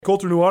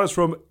Colter Nuanez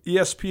from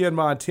ESPN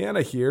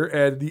Montana here,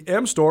 and the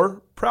M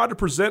Store, proud to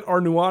present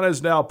our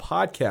Nuanez Now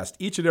podcast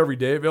each and every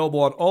day, available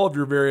on all of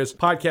your various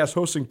podcast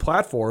hosting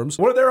platforms.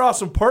 One of their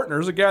awesome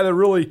partners, a guy that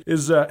really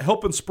is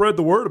helping spread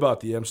the word about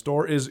the M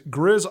Store, is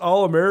Grizz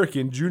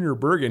All-American Junior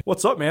Bergen.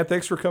 What's up, man?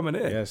 Thanks for coming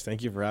in. Yes,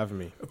 thank you for having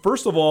me.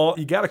 First of all,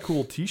 you got a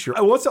cool t-shirt.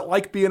 What's it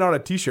like being on a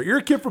t-shirt? You're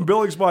a kid from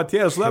Billings,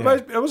 Montana, so that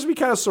must be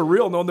kind of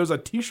surreal knowing there's a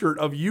t-shirt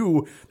of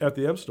you at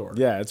the M Store.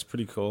 Yeah, it's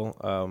pretty cool.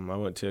 I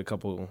went to a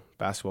couple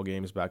basketball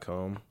games back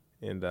home,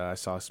 and I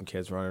saw some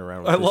kids running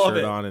around with the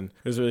shirt on, and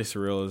it was really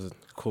surreal. It was a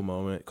cool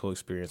moment, cool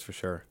experience for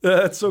sure.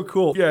 That's so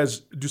cool. You guys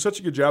do such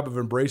a good job of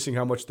embracing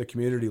how much the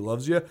community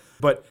loves you.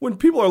 But when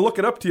people are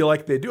looking up to you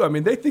like they do,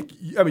 they think,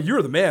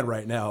 you're the man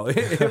right now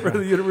for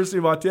the University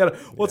of Montana.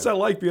 What's that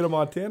like being a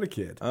Montana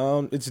kid?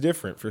 It's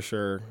different for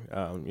sure.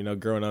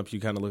 Growing up, you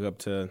kind of look up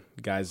to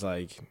guys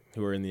like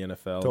who are in the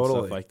NFL and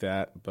stuff like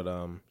that. But,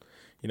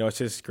 it's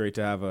just great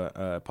to have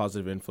a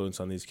positive influence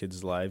on these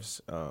kids' lives.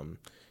 I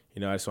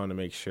just want to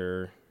make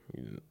sure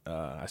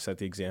I set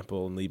the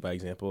example and lead by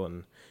example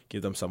and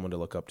give them someone to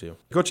look up to.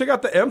 Go check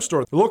out the M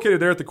Store. They're located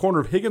there at the corner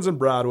of Higgins and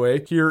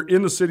Broadway here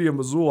in the city of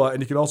Missoula,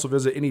 and you can also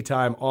visit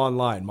anytime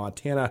online,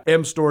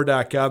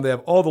 montanamstore.com. They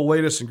have all the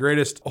latest and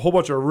greatest, a whole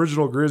bunch of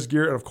original Grizz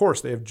gear, and of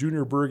course, they have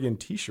Junior Bergen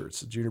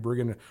t-shirts. Junior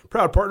Bergen,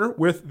 proud partner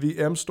with the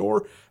M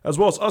Store, as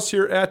well as us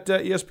here at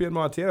ESPN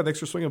Montana. Thanks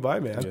for swinging by,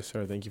 man. Yes,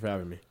 sir. Thank you for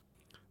having me.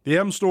 The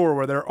M Store,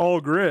 where they're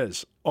all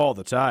Grizz all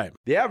the time.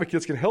 The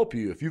Advocates can help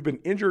you if you've been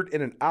injured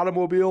in an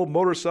automobile,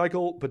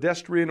 motorcycle,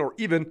 pedestrian, or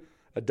even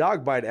a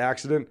dog bite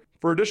accident.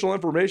 For additional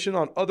information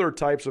on other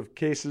types of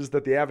cases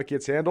that the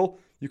Advocates handle,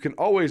 you can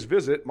always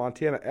visit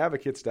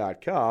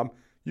MontanaAdvocates.com.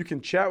 You can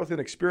chat with an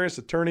experienced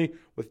attorney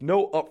with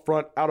no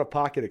upfront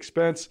out-of-pocket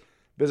expense.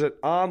 Visit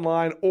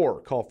online or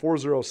call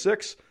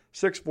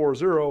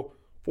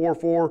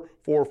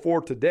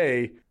 406-640-4444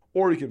 today,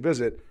 or you can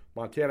visit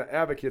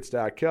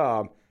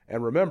MontanaAdvocates.com.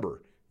 And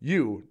remember,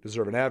 you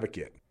deserve an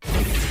advocate.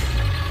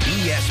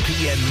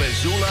 ESPN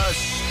Missoula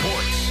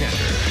Sports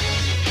Center.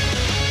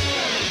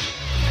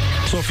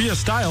 Sophia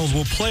Stiles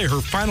will play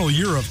her final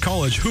year of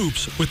college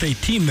hoops with a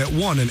team that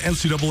won an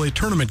NCAA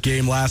tournament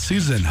game last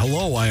season.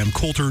 Hello, I am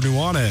Colter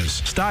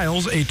Nuanez.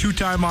 Stiles, a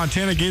two-time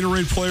Montana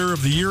Gatorade Player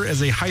of the Year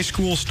as a high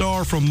school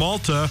star from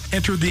Malta,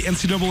 entered the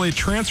NCAA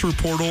transfer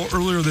portal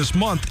earlier this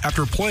month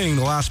after playing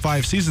the last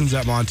 5 seasons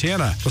at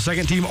Montana. The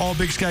second-team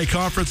All-Big Sky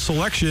Conference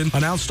selection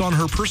announced on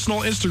her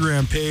personal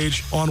Instagram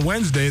page on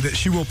Wednesday that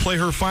she will play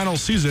her final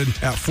season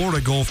at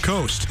Florida Gulf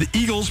Coast. The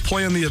Eagles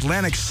play in the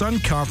Atlantic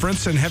Sun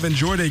Conference and have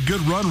enjoyed a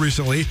good run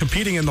recently,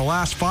 competing in the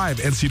last 5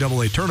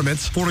 NCAA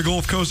tournaments. Florida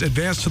Gulf Coast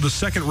advanced to the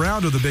second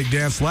round of the Big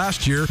Dance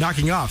last year,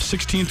 knocking off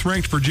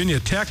 16th-ranked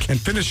Virginia Tech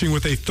and finishing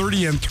with a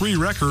 30-3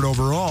 record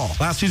overall.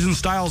 Last season,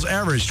 Stiles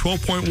averaged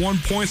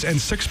 12.1 points and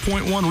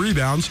 6.1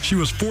 rebounds. She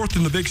was 4th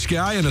in the Big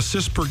Sky in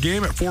assists per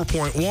game at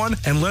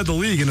 4.1 and led the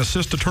league in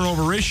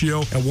assist-to-turnover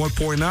ratio at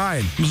 1.9.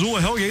 Missoula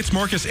Hellgate's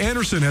Marcus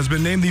Anderson has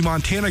been named the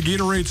Montana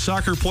Gatorade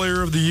Soccer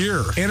Player of the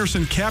Year.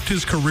 Anderson capped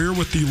his career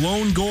with the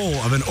lone goal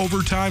of an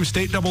overtime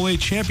State AA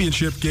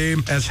championship game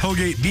as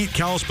Hellgate beat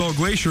Kalispell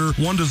Glacier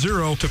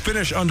 1-0 to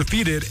finish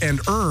undefeated and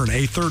earn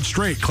a third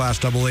straight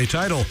Class AA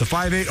title. The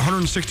 5'8",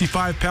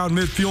 165-pound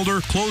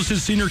midfielder closed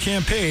his senior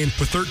campaign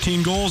with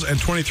 13 goals and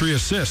 23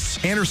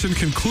 assists. Anderson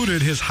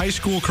concluded his high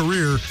school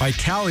career by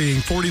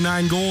tallying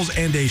 49 goals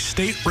and a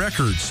state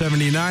record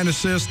 79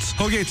 assists.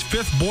 Hellgate's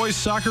 5th boys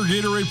soccer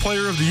Gatorade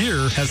Player of the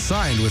Year has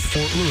signed with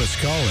Fort Lewis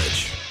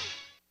College.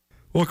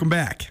 Welcome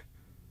back.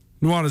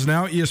 Nuanez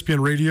Now, ESPN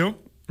Radio.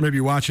 Maybe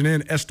you're watching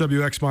in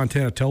SWX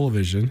Montana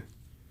Television.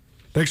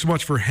 Thanks so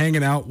much for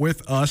hanging out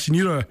with us. You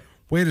need a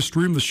way to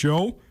stream the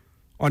show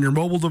on your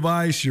mobile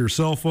device, your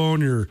cell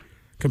phone, your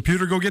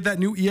computer. Go get that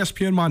new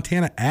ESPN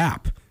Montana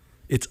app.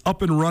 It's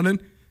up and running.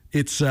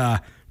 It's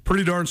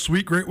pretty darn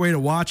sweet. Great way to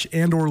watch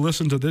and or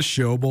listen to this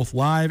show, both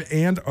live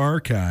and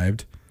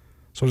archived.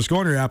 So just go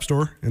on your app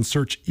store and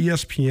search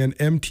ESPN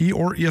MT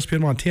or ESPN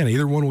Montana.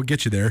 Either one will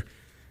get you there.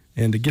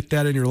 And to get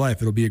that in your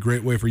life, it'll be a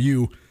great way for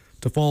you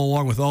to follow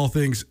along with all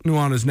things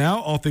Nuanez Now,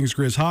 all things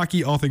Grizz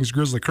hockey, all things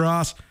Grizz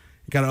lacrosse.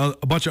 You got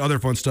a bunch of other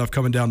fun stuff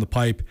coming down the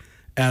pipe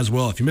as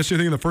well. If you missed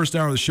anything in the first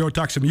hour of the show,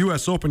 talk some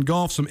U.S. Open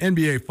golf, some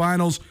NBA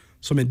finals,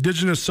 some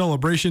Indigenous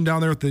celebration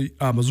down there at the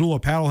Missoula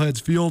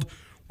Paddleheads Field,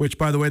 which,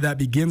 by the way, that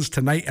begins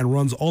tonight and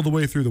runs all the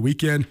way through the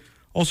weekend.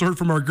 Also heard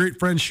from our great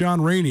friend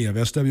Sean Rainey of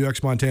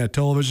SWX Montana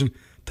Television,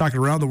 talking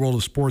around the world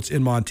of sports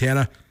in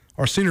Montana.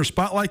 Our senior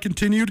spotlight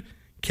continued.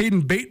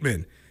 Caden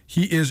Bateman.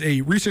 He is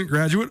a recent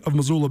graduate of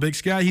Missoula Big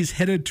Sky. He's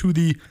headed to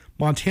the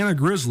Montana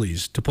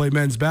Grizzlies to play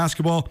men's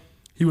basketball.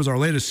 He was our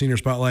latest senior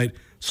spotlight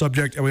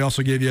subject, and we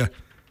also gave you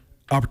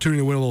opportunity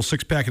to win a little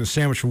six-pack and a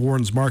sandwich from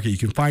Warden's Market. You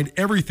can find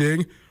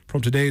everything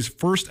from today's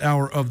first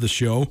hour of the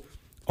show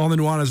on the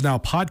Nuanez Now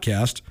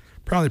podcast,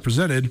 proudly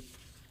presented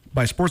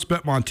by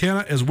Sportsbet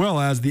Montana as well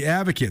as the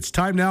Advocates.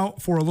 Time now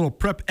for a little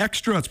Prep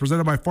Extra. It's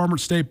presented by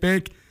Farmers State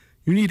Bank.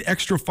 You need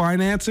extra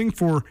financing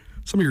for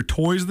some of your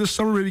toys this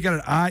summer. Maybe you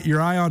got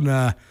your eye on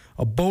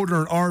a boat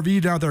or an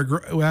RV down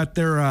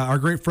there at our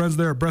great friends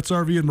there at Brett's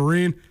RV and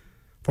Marine,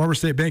 Farmers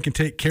State Bank can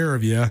take care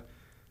of you.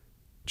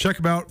 Check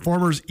them out,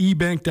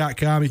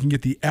 farmersebank.com. You can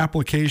get the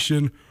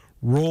application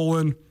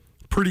rolling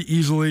pretty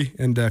easily.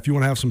 And if you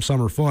want to have some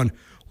summer fun,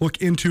 look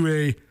into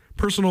a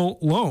personal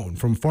loan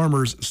from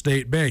Farmers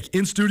State Bank.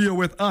 In studio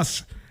with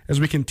us as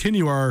we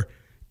continue our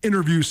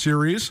interview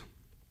series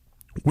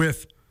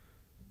with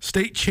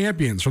state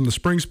champions from the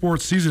spring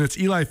sports season. It's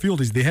Eli Field.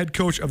 He's the head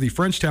coach of the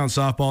Frenchtown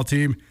softball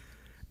team.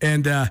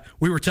 And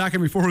we were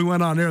talking before we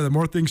went on air, the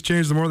more things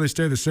change, the more they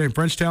stay the same.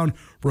 Frenchtown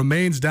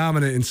remains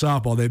dominant in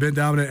softball. They've been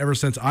dominant ever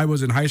since I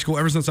was in high school.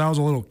 Ever since I was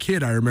a little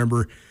kid, I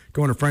remember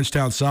going to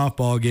Frenchtown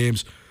softball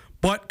games.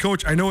 But,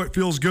 Coach, I know it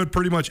feels good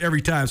pretty much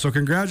every time. So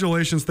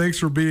congratulations. Thanks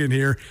for being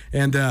here.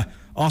 And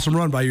awesome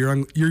run by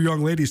your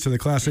young ladies to the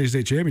Class A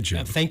state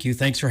championship. Thank you.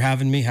 Thanks for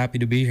having me. Happy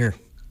to be here.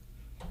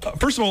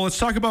 First of all, let's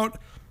talk about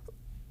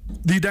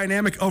the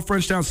dynamic of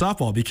Frenchtown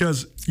softball,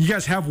 because you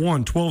guys have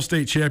won 12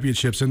 state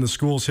championships in the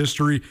school's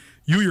history.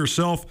 You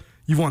yourself,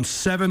 you've won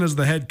 7 as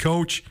the head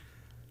coach.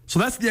 So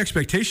that's the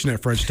expectation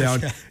at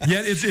Frenchtown.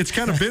 Yet it's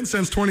kind of been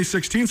since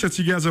 2016 since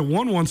you guys have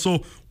won one.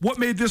 So what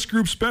made this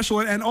group special?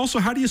 And also,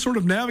 how do you sort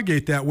of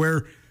navigate that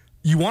where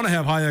you want to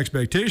have high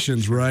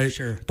expectations, right?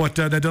 Sure. But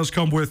that does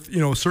come with,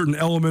 certain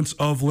elements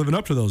of living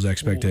up to those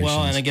expectations.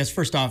 Well, and I guess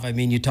first off,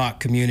 you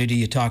talk community,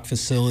 you talk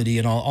facility,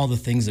 and all the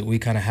things that we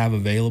kind of have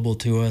available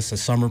to us. A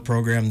summer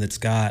program that's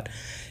got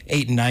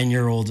 8 and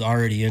 9-year-olds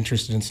already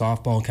interested in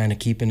softball, kind of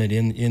keeping it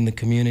in the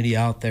community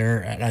out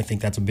there. And I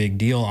think that's a big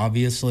deal,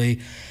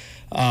 obviously.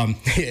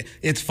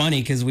 It's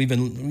funny because we've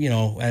been,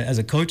 as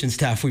a coaching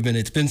staff,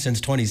 it's been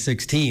since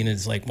 2016.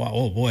 It's like, wow,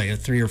 oh boy, a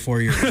 3 or 4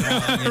 year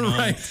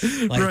right.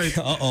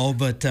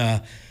 But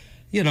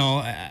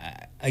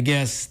I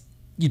guess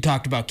you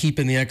talked about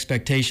keeping the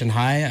expectation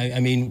high.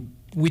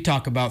 We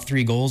talk about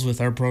 3 goals with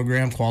our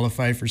program: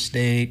 qualify for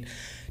state,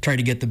 try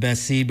to get the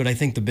best seed. But I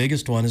think the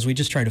biggest one is we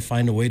just try to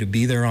find a way to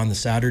be there on the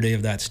Saturday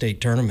of that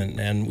state tournament,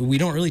 and we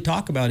don't really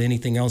talk about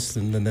anything else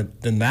than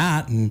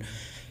that. And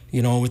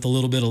with a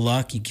little bit of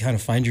luck, you kind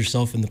of find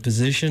yourself in the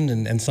position,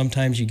 and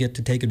sometimes you get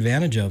to take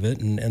advantage of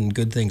it, and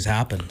good things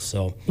happen.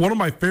 So one of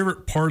my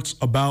favorite parts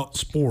about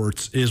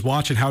sports is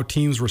watching how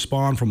teams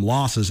respond from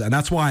losses, and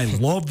that's why I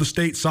love the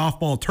state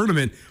softball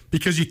tournament,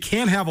 because you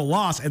can have a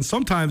loss, and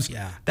sometimes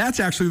that's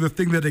actually the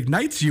thing that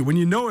ignites you. When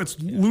it's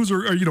lose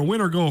or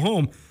win or go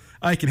home,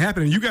 it can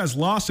happen. And you guys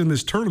lost in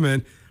this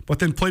tournament, but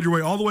then played your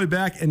way all the way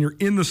back, and you're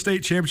in the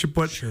state championship,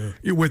 but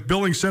with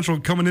Billings Central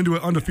coming into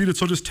it undefeated.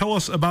 So just tell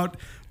us about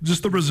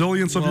just the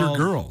resilience of your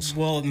girls.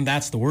 Well, and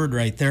that's the word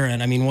right there.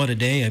 And what a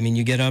day.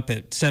 You get up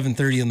at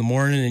 7:30 in the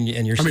morning,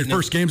 and you're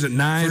first game's at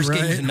 9, First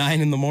right? game's at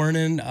 9 in the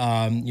morning.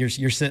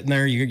 You're sitting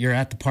there, you're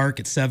at the park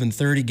at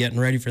 7:30 getting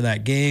ready for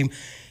that game.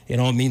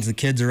 It means the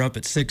kids are up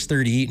at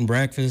 6:30 eating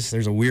breakfast.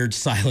 There's a weird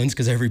silence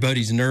because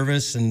everybody's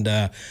nervous, and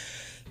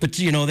but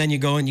then you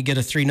go and you get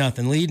a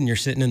 3-0 lead, and you're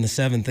sitting in the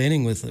 7th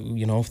inning with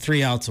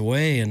 3 outs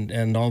away,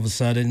 and all of a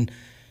sudden,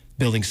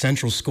 Billings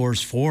Central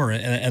scores 4,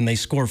 and they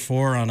score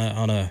 4 on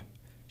a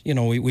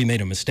we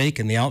made a mistake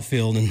in the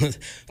outfield, and the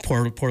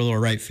poor little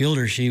right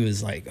fielder, she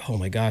was like, "Oh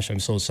my gosh, I'm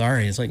so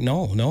sorry." It's like,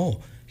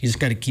 no, you just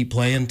got to keep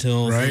playing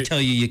until they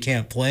tell you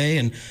can't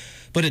play,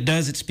 but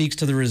it speaks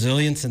to the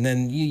resilience, and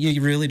then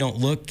you really don't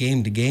look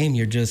game to game.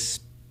 You're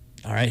just,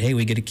 all right, hey,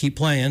 we get to keep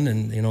playing,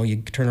 and you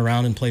turn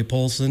around and play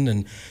Polson,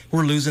 and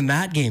we're losing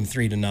that game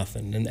 3-0,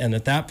 and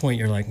at that point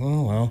you're like,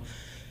 oh well,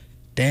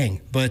 dang.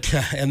 But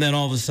and then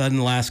all of a sudden,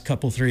 the last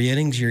 3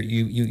 innings,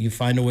 you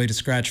find a way to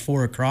scratch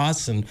 4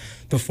 across, and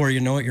before you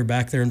know it, you're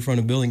back there in front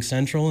of Billings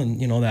Central, and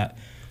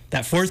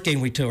that 4th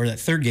game we took, or that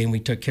 3rd game we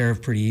took care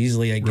of pretty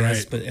easily, I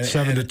guess. Right. But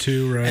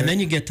 7-2, right? And then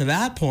you get to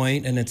that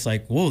point, and it's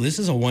like, whoa, this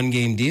is a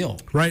 1-game deal,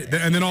 right?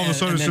 And then all of a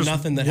sudden, it's just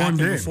nothing that happened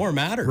before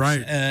matters,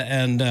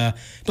 right?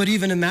 But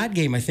even in that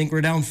game, I think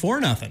we're down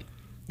 4-0.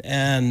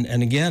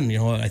 And again,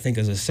 I think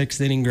as a 6th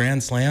inning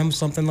grand slam,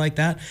 something like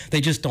that, they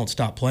just don't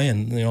stop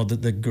playing.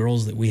 The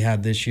girls that we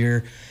had this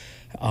year,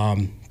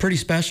 pretty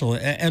special,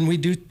 and we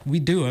do.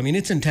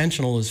 It's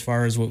intentional as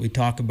far as what we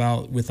talk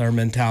about with our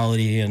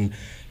mentality and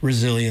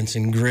resilience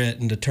and grit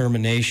and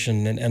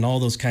determination and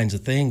all those kinds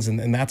of things,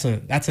 and that's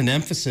an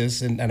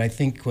emphasis, and I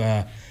think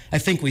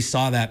we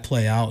saw that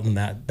play out in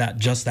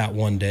that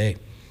one day.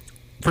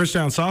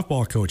 Frenchtown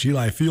softball coach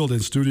Eli Field in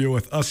studio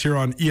with us here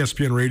on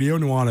ESPN Radio.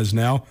 Nuanez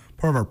Now,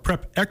 part of our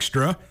Prep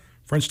Extra.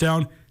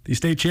 Frenchtown, the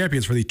state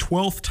champions for the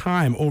 12th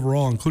time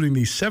overall, including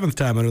the 7th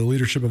time under the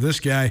leadership of this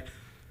guy.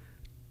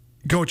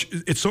 Coach,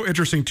 it's so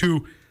interesting,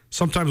 too,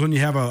 sometimes when you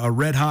have a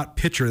red-hot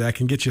pitcher that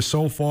can get you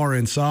so far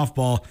in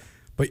softball,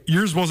 but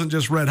yours wasn't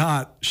just red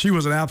hot. She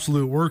was an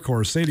absolute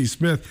workhorse. Sadie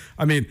Smith,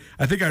 I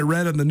think I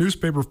read in the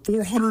newspaper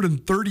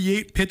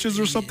 438 pitches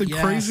or something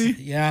crazy.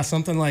 Yeah,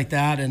 something like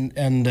that.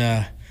 And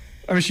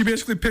I mean, she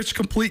basically pitched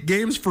complete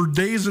games for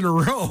days in a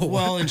row.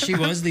 Well, and she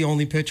was the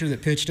only pitcher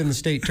that pitched in the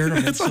state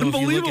tournament. That's so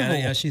unbelievable. If you look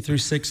at it, she threw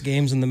 6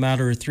 games in the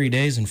matter of 3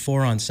 days and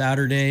 4 on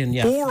Saturday. And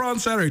 4 on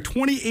Saturday,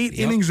 28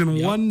 innings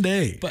in one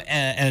day. But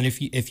and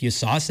if you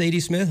saw Sadie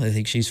Smith, I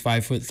think she's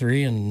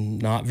 5'3"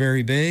 and not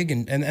very big,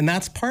 and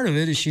that's part of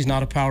it. Is she's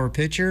not a power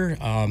pitcher.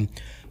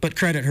 But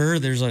credit her,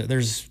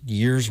 there's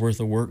years worth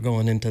of work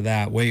going into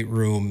that weight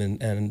room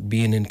and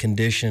being in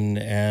condition,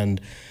 and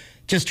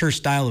just her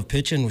style of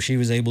pitching, she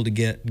was able to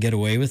get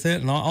away with it.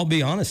 And I'll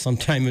be honest,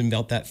 sometime in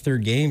about that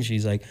 3rd game,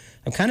 she's like,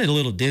 I'm kind of a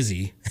little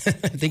dizzy. I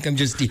think I'm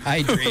just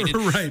dehydrated.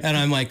 Right. And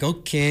I'm like,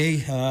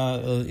 okay,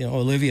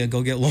 Olivia,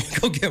 go get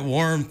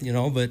warm,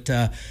 But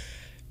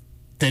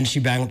then she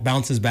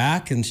bounces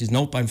back and she's,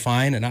 nope, I'm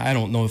fine. And I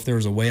don't know if there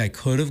was a way I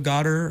could have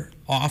got her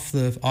off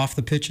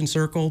the pitching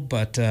circle,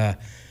 but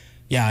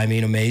yeah, I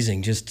mean,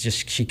 amazing. Just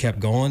she kept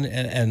going,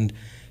 and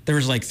there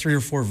was like 3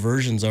 or 4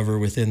 versions of her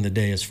within the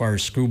day, as far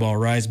as screwball,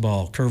 rise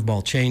ball,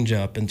 curveball,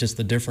 changeup, and just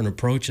the different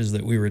approaches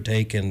that we were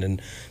taking.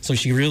 And so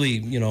she really,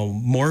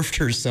 morphed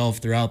herself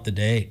throughout the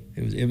day.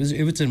 It was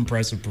an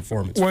impressive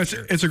performance. Well,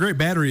 it's a great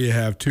battery you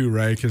have too,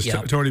 right? Because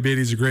Tony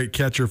Beatty's a great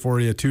catcher for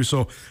you too.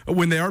 So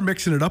when they are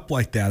mixing it up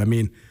like that, I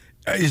mean,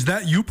 is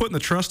that you putting the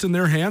trust in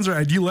their hands,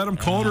 or do you let them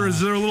call it, or is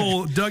there a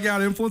little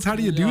dugout influence? How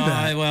do you do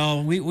that?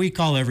 Well, we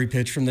call every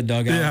pitch from the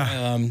dugout.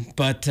 Yeah.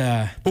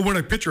 But when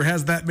a pitcher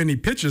has that many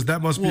pitches,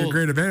 that must be a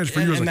great advantage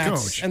for you as a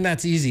coach. And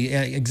that's easy.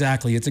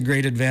 Exactly. It's a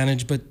great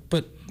advantage. But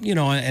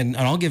and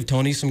I'll give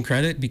Tony some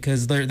credit,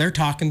 because they're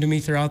talking to me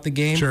throughout the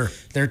game. Sure.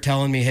 They're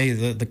telling me, hey,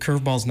 the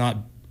curveball's not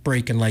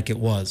breaking like it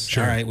was.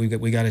 Sure. All right,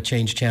 we got to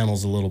change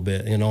channels a little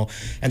bit,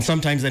 And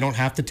sometimes they don't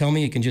have to tell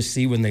me. You can just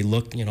see when they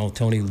look,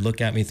 Tony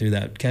look at me through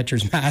that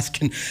catcher's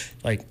mask and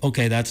like,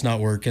 okay, that's not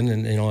working.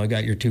 And I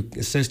got your 2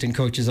 assistant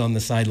coaches on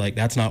the side, like,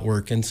 that's not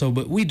working. So,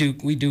 but we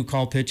do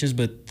call pitches,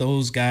 but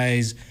those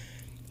guys,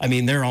 I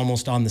mean, they're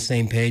almost on the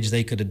same page.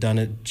 They could have done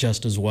it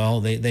just as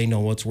well. They know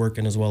what's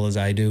working as well as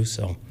I do.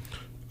 So.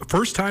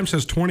 First time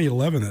since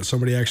 2011 that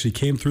somebody actually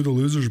came through the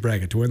losers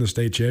bracket to win the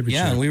state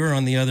championship. Yeah, and we were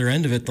on the other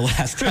end of it the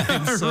last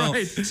time. So,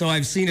 right. So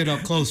I've seen it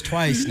up close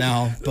twice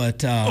now.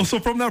 But so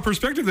from that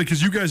perspective,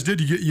 because you guys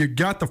you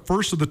got the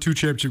first of the 2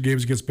 championship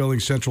games against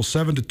Billings Central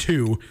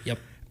 7-2. Yep.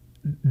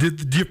 Do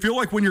you feel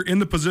like when you're in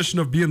the position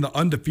of being the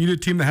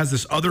undefeated team that has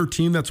this other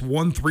team that's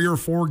won 3 or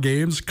 4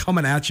 games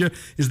coming at you,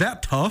 is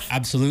that tough?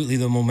 Absolutely.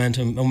 The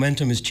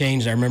momentum has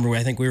changed. I remember,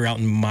 I think we were out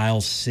in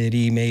Miles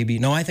City, maybe.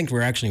 No, I think we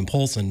were actually in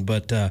Polson,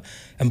 but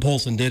and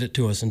Polson did it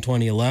to us in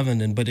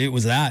 2011. But it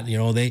was that,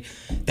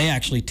 they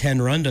actually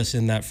 10-runned us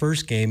in that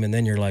first game, and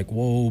then you're like,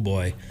 whoa,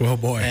 boy. Well,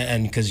 boy.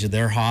 And because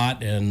they're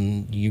hot,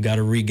 and you got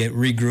to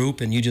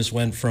regroup, and you just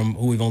went from,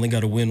 we've only got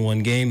to win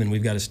 1 game, and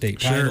we've got a state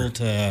title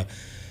to...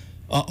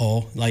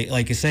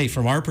 like you say,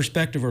 from our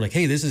perspective, we're like,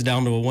 hey, this is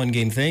down to a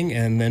 1-game thing.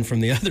 And then from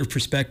the other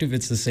perspective,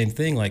 it's the same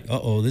thing. Like,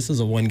 this is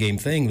a 1-game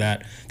thing.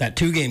 That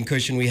 2-game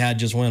cushion we had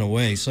just went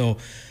away. So,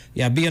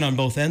 yeah, being on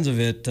both ends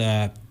of it,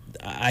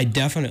 I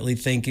definitely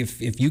think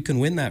if you can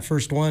win that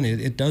first one,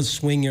 it does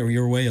swing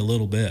your way a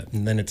little bit.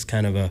 And then it's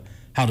kind of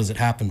how does it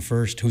happen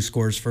first? Who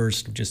scores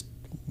first? Just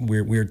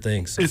weird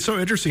things. It's so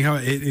interesting how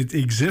it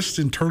exists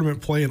in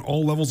tournament play in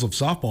all levels of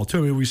softball, too.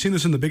 I mean, we've seen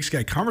this in the Big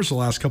Sky Conference the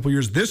last couple of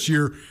years. This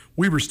year,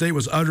 Weber State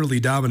was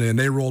utterly dominant, and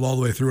they rolled all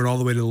the way through and all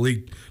the way to the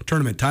league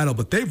tournament title.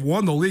 But they've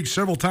won the league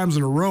several times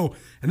in a row,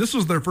 and this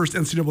was their first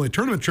NCAA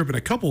tournament trip in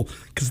a couple,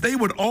 because they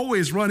would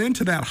always run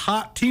into that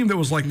hot team that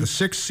was like the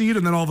 6th seed,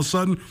 and then all of a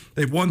sudden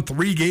they've won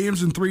 3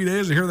 games in 3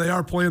 days, and here they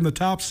are playing the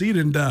top seed,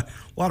 and a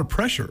lot of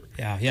pressure.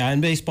 Yeah,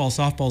 and baseball,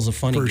 softball's a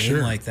funny game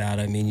like that.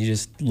 I mean, you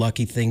just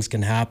lucky things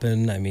can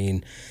happen. I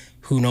mean,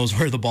 who knows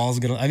where the ball's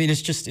going to... I mean,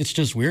 it's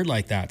just weird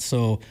like that.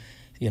 So...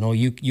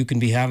 you can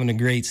be having a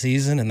great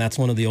season, and that's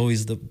one of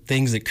always the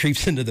things that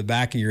creeps into the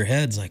back of your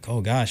head. It's like, oh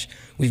gosh,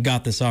 we've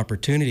got this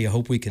opportunity. I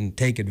hope we can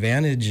take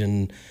advantage,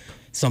 and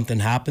something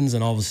happens,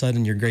 and all of a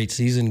sudden your great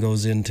season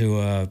goes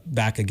into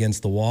back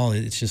against the wall.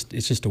 It's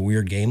just a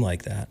weird game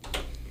like that.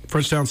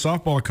 Frenchtown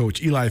softball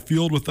coach Eli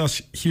Field with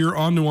us here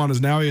on Nuanez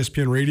Now,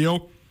 ESPN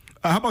Radio.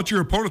 How about your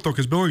opponent, though?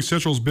 Because Billings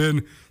Central's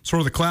been sort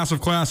of the class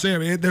of Class A. I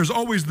mean, there's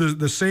always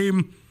the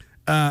same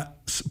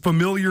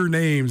familiar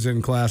names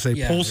in Class A.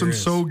 Yeah,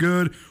 Polson's so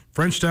good,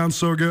 Frenchtown's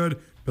so good,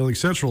 Billings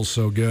Central's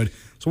so good.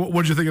 So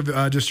what did you think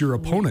of just your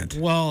opponent?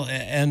 Well,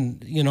 and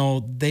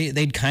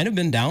they'd kind of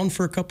been down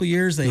for a couple of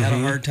years. They had a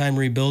hard time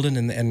rebuilding,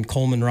 and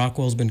Coleman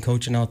Rockwell's been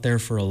coaching out there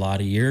for a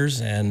lot of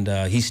years, and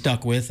he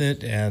stuck with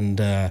it, and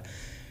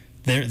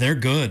they're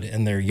good,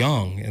 and they're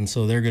young, and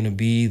so they're going to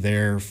be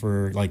there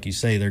for, like you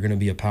say, they're going to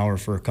be a power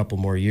for a couple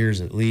more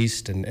years at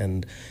least.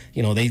 And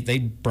they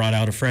brought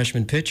out a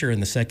freshman pitcher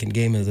in the second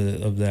game of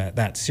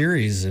that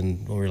series,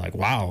 and we were like,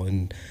 wow.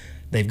 And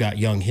they've got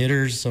young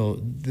hitters, so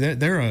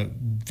they're a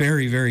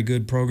very, very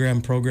good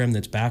program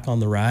that's back on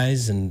the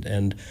rise,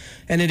 and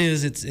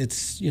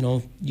it's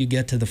you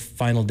get to the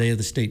final day of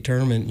the state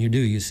tournament,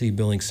 you see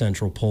Billings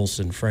Central,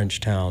 Polson,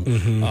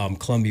 Frenchtown,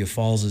 Columbia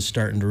Falls is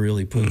starting to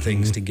really put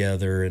things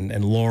together,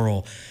 and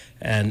Laurel.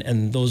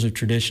 And those have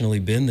traditionally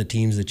been the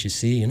teams that you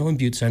see. And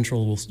Butte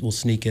Central will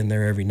sneak in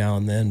there every now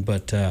and then.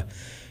 But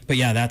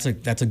yeah, that's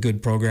a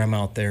good program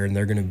out there, and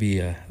they're going to be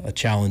a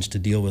challenge to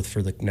deal with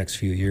for the next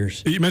few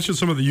years. You mentioned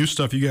some of the youth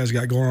stuff you guys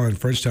got going on in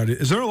Frenchtown.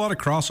 Is there a lot of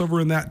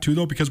crossover in that too,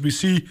 though? Because we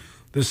see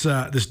this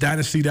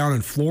dynasty down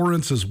in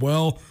Florence as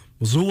well.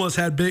 Missoula's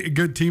had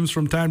good teams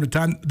from time to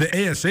time.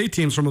 The ASA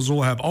teams from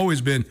Missoula have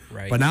always been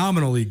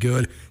phenomenally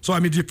good. So,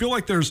 do you feel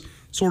like there's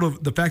sort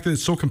of the fact that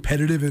it's so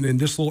competitive in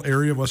this little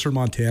area of Western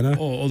Montana?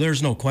 Oh,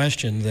 there's no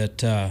question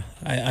that,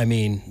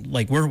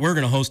 we're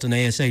going to host an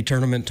ASA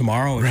tournament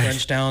tomorrow in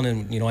Frenchtown,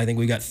 and, I think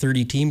we got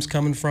 30 teams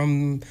coming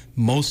from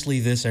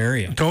mostly this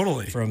area.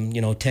 Totally. From,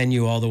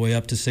 10U all the way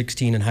up to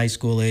 16 in high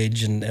school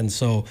age, and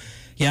so...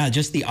 Yeah,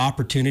 just the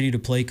opportunity to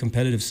play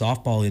competitive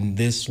softball in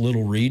this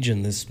little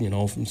region,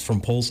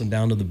 from Polson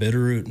down to the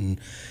Bitterroot,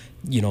 and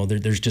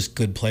there's just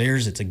good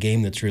players. It's a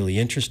game that's really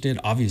interested.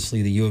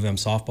 Obviously, the U of M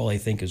softball, I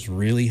think, has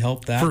really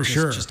helped that. For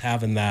sure. Just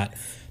having that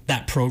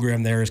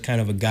program there is kind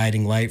of a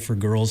guiding light for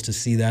girls to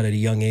see that at a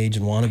young age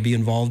and want to be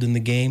involved in the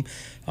game.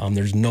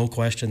 There's no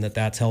question that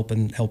that's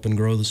helping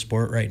grow the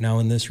sport right now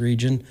in this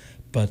region.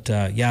 But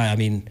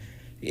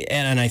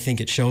and I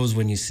think it shows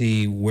when you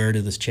see where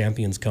do these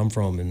champions come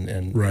from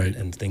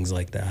and things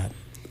like that.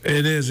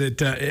 It is.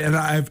 And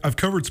I've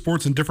covered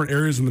sports in different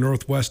areas in the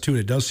Northwest too. And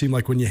it does seem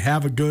like when you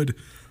have a good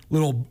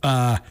little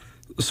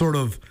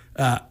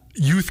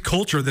youth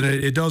culture, that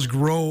it does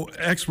grow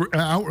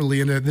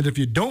outwardly, and then if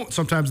you don't,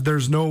 sometimes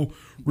there's no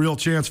real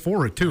chance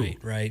for it too.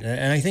 Right.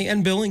 And I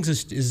think Billings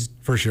is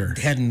for sure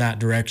heading that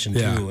direction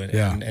too.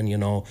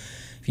 And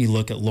if you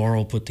look at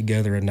Laurel, put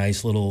together a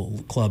nice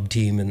little club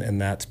team, and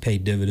that's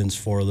paid dividends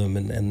for them.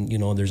 And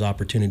there's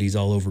opportunities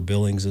all over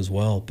Billings as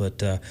well.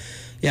 But,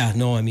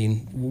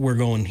 we're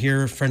going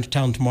here,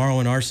 Frenchtown tomorrow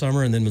in our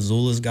summer, and then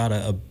Missoula's got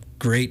a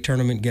great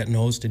tournament getting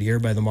hosted here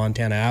by the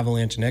Montana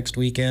Avalanche next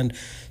weekend.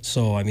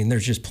 So,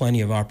 there's just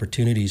plenty of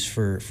opportunities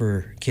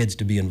for kids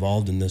to be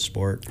involved in this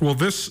sport. Well,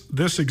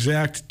 this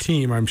exact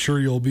team, I'm sure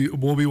will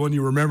be one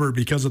you remember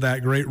because of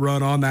that great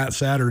run on that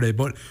Saturday.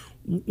 But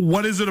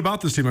what is it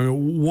about this team?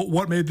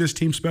 What made this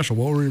team special?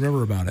 What will you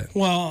remember about it?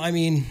 Well,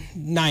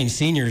 9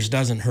 seniors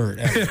doesn't hurt.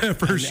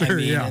 For sure,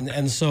 yeah.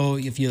 And so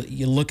if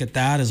you look at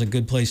that as a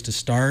good place to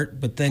start,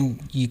 but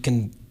then you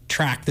can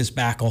track this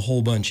back a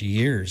whole bunch of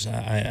years.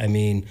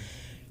 A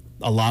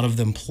lot of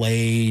them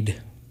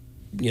played,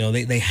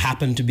 they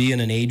happened to be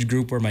in an age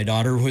group where my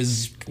daughter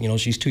was,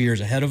 she's 2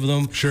 years ahead of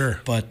them. Sure.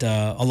 But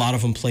a lot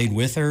of them played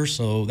with her,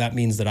 so that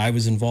means that I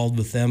was involved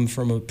with them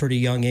from a pretty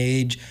young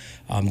age,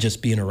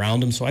 just being around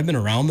them. So I've been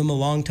around them a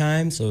long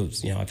time. So,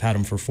 I've had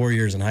them for 4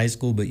 years in high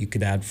school, but you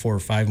could add 4 or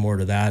 5 more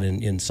to that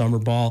in summer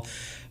ball.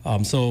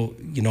 So,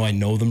 I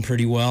know them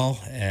pretty well,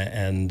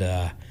 and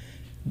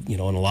in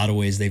a lot of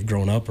ways they've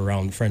grown up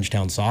around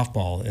Frenchtown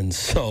softball. And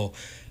so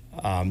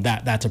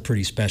that's a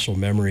pretty special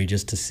memory,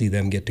 just to see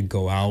them get to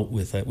go out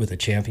with a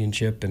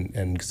championship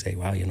and say,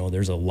 wow,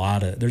 there's a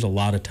lot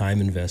of time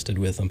invested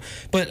with them.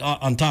 But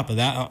on top of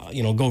that,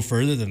 go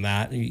further than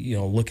that,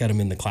 look at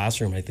them in the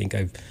classroom. I think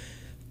I've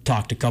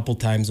talked a couple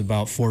times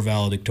about 4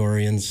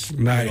 valedictorians,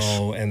 nice.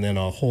 And then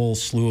a whole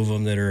slew of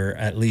them that are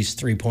at least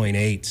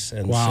 3.8s.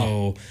 And wow.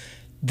 So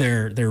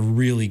they're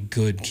really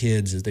good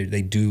kids.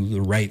 They do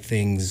the right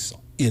things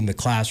in the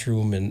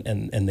classroom,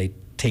 and they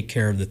take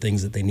care of the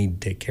things that they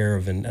need to take care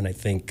of. And I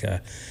think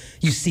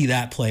you see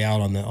that play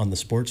out on the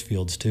sports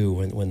fields too,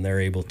 when they're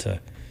able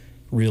to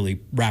really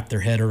wrap their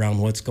head around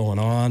what's going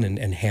on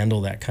and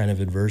handle that kind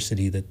of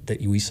adversity that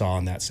we saw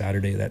on that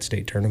Saturday, that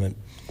state tournament.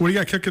 What do you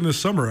got kicking this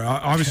summer?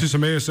 Obviously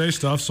some ASA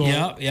stuff. So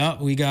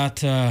yeah, we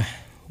got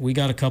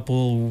a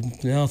couple,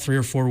 3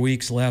 or 4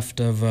 weeks left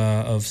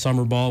of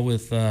summer ball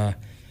with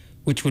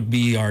which would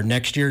be our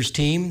next year's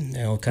team.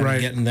 Kind of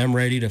getting them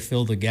ready to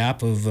fill the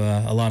gap of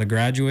a lot of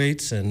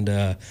graduates,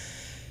 and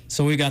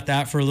so we got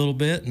that for a little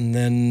bit, and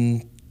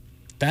then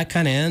that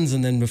kind of ends,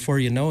 and then before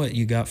you know it,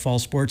 you got fall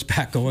sports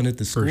back going at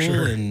the school,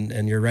 sure.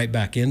 and you're right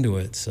back into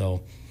it.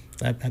 So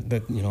that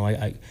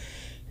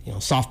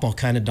softball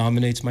kind of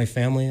dominates my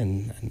family,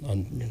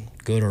 and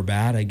good or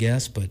bad, I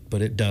guess,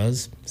 but it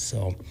does.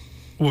 So,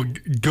 well,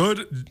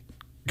 good.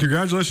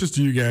 Congratulations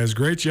to you guys.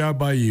 Great job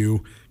by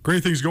you.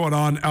 Great things going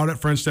on out at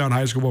Frenchtown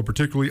High School,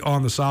 particularly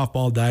on the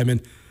softball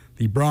diamond.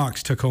 The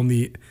Broncs took home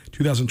the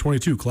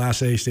 2022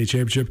 Class A state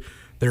championship.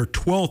 They're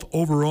 12th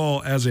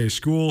overall as a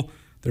school.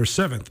 They're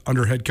 7th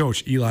under head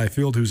coach Eli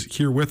Field, who's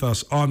here with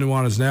us on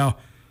Nuanez Now.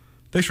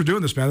 Thanks for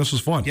doing this, man. This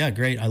was fun. Yeah,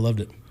 great. I loved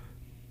it.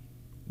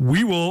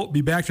 We will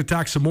be back to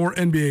talk some more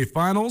NBA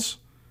Finals.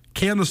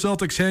 Can the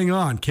Celtics hang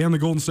on? Can the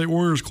Golden State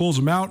Warriors close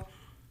them out?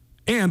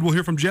 And we'll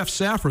hear from Jeff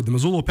Safford. The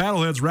Missoula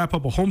Paddleheads wrap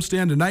up a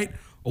homestand tonight.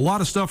 A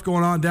lot of stuff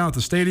going on down at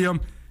the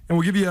stadium. And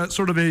we'll give you a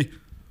sort of a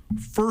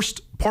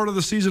first part of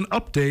the season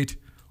update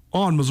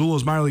on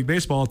Missoula's minor league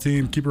baseball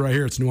team. Keep it right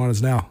here. It's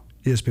Nuanez Now,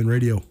 ESPN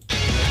Radio.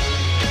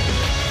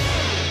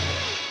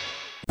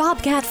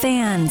 Bobcat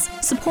fans,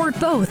 support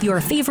both your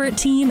favorite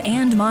team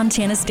and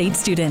Montana State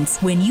students.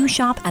 When you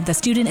shop at the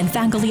student and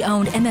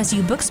faculty-owned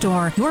MSU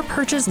bookstore, your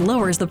purchase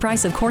lowers the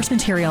price of course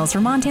materials for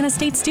Montana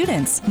State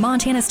students.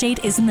 Montana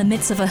State is in the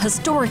midst of a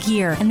historic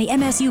year, and the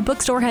MSU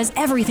bookstore has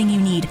everything you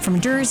need, from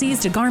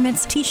jerseys to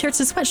garments, t-shirts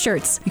to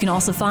sweatshirts. You can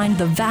also find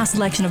the vast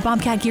selection of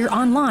Bobcat gear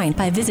online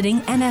by visiting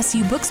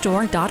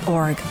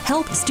msubookstore.org.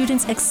 Help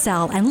students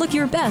excel and look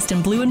your best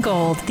in blue and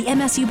gold. The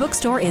MSU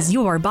bookstore is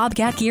your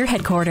Bobcat gear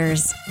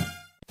headquarters.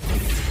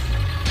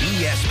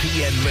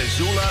 ESPN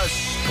Missoula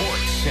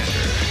Sports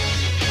Center.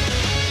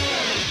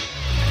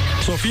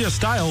 Sophia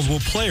Stiles will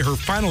play her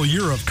final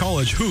year of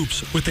college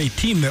hoops with a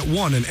team that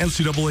won an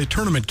NCAA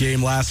tournament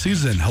game last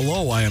season.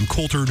 Hello, I am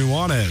Colter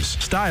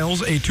Nuanez.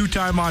 Stiles, a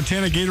two-time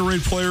Montana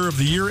Gatorade Player of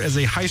the Year as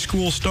a high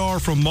school star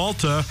from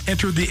Malta,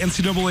 entered the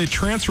NCAA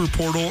transfer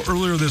portal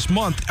earlier this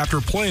month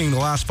after playing the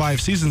last 5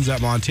 seasons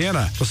at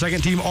Montana. The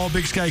second-team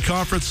All-Big Sky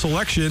Conference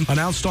selection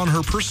announced on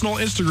her personal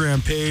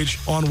Instagram page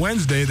on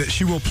Wednesday that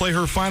she will play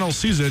her final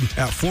season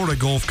at Florida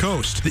Gulf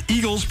Coast. The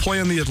Eagles play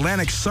in the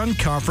Atlantic Sun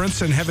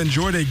Conference and have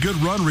enjoyed a good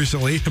run recently,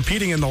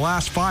 competing in the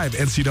last 5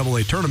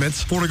 NCAA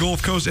tournaments. Florida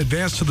Gulf Coast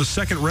advanced to the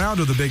second round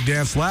of the Big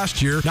Dance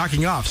last year,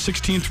 knocking off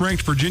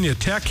 16th-ranked Virginia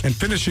Tech and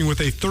finishing with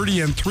a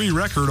 30-3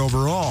 record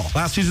overall.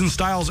 Last season,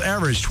 Stiles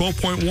averaged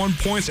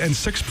 12.1 points and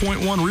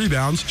 6.1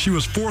 rebounds. She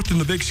was 4th in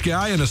the Big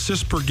Sky in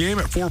assists per game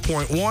at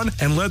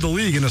 4.1 and led the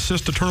league in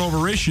assist-to-turnover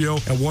ratio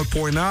at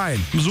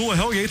 1.9. Missoula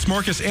Hellgate's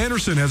Marcus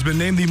Anderson has been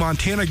named the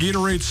Montana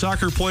Gatorade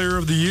Soccer Player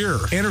of the Year.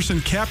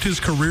 Anderson capped his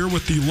career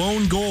with the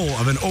lone goal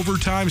of an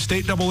overtime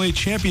State AA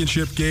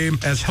championship game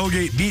as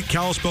Hellgate beat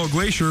Kalispell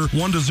Glacier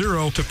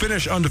 1-0 to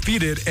finish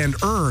undefeated and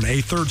earn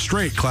a third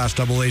straight Class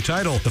AA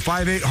title. The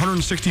 5'8",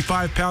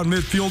 165-pound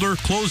midfielder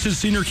closed his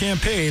senior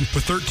campaign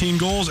with 13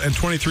 goals and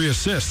 23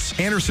 assists.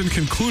 Anderson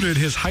concluded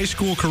his high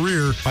school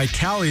career by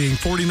tallying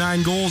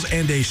 49 goals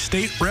and a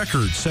state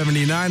record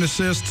 79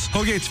 assists.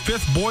 Hellgate's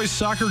 5th boys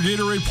soccer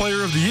Gatorade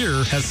Player of the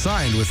Year has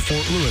signed with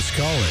Fort Lewis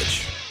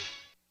College.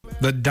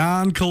 The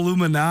Don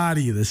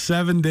Columinati, the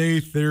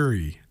 7-day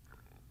theory.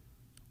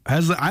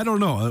 I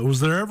don't know, was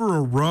there ever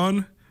a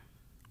run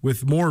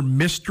with more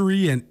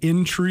mystery and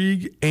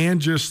intrigue and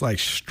just like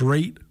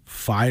straight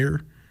fire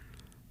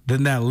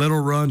than that little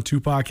run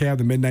Tupac had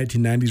in the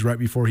mid-1990s right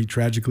before he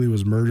tragically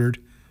was murdered?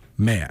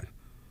 Man,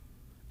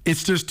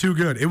 it's just too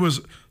good. It was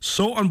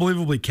so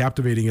unbelievably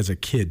captivating as a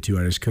kid, too.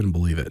 I just couldn't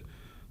believe it.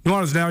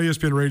 Nuanez Now,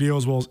 ESPN Radio,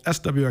 as well as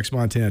SWX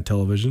Montana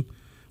Television.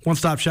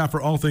 One-stop shop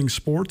for all things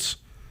sports.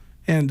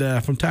 And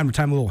from time to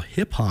time, a little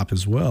hip-hop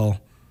as well.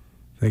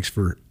 Thanks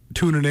for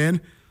tuning in.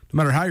 No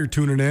matter how you're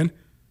tuning in.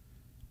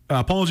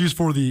 Apologies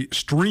for the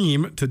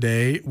stream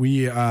today.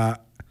 We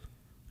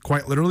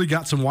quite literally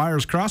got some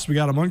wires crossed. We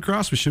got them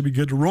uncrossed. We should be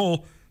good to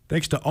roll.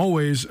 Thanks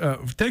always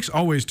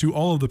to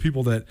all of the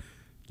people that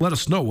let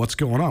us know what's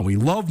going on. We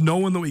love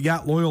knowing that we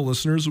got loyal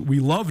listeners. We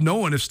love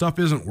knowing if stuff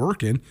isn't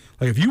working.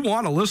 Like if you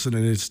want to listen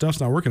and stuff's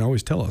not working,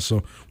 always tell us.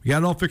 So we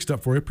got it all fixed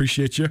up for you.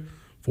 Appreciate you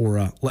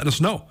for letting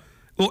us know.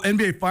 A little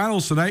NBA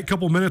Finals tonight. A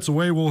couple minutes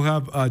away, we'll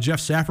have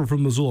Jeff Saffer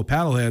from Missoula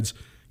Paddleheads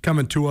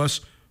coming to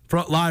us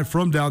live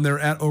from down there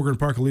at Ogren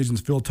Park Allegiance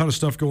Field. Ton of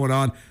stuff going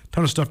on.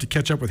 Ton of stuff to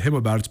catch up with him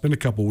about. It's been a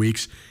couple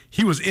weeks.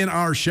 He was in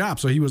our shop,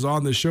 so he was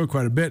on this show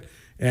quite a bit.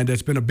 And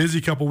it's been a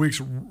busy couple weeks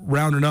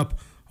rounding up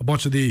a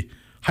bunch of the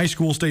high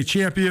school state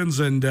champions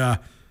and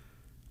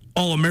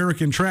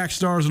all-American track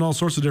stars and all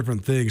sorts of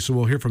different things. So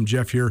we'll hear from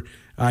Jeff here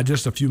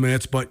just a few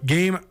minutes. But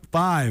Game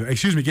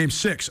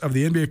 6 of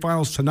the NBA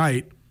Finals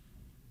tonight.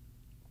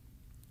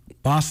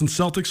 Boston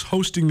Celtics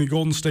hosting the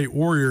Golden State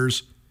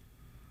Warriors.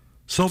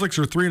 Celtics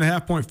are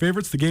 3.5-point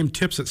favorites. The game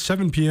tips at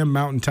 7 p.m.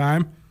 Mountain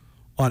Time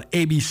on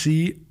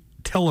ABC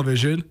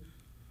television.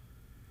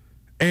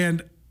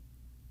 And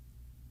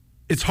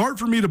it's hard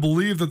for me to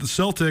believe that the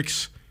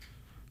Celtics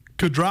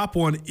could drop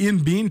one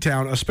in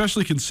Beantown,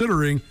 especially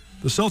considering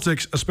the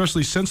Celtics,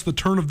 especially since the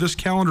turn of this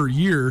calendar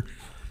year,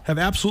 have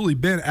absolutely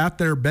been at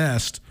their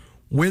best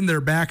when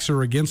their backs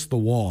are against the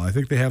wall. I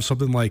think they have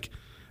something like,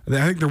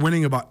 I think they're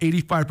winning about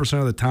 85%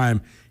 of the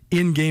time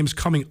in games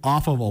coming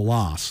off of a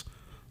loss.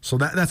 So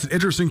that's an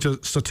interesting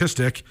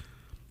statistic.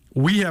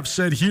 We have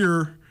said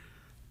here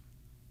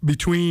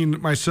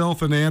between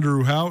myself and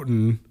Andrew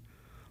Houghton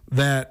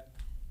that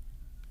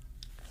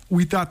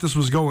we thought this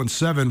was going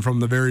 7 from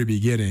the very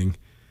beginning.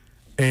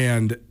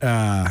 And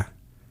I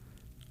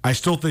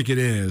still think it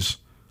is.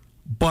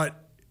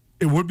 But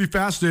it would be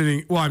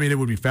fascinating. Well, I mean, it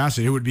would be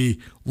fascinating. It would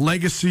be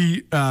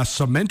legacy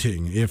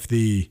cementing if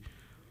the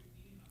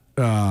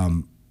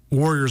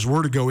Warriors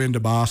were to go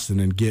into Boston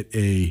and get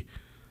a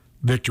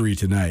victory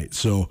tonight.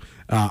 So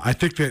I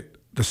think that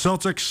the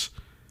Celtics,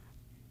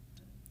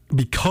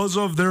 because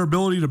of their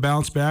ability to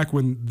bounce back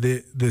when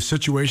the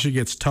situation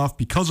gets tough,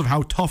 because of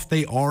how tough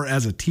they are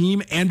as a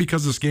team, and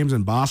because this game's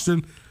in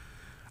Boston,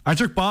 I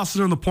took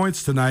Boston on the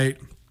points tonight.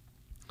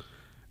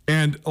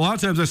 And a lot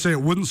of times I say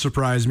it wouldn't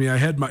surprise me. I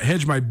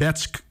hedge my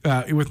bets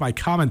with my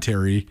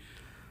commentary.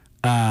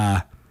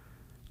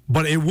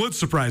 But it would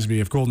surprise me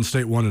if Golden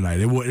State won tonight.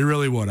 It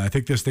really would. I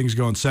think this thing's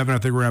going 7. I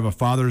think we're going to have a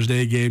Father's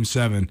Day Game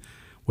 7,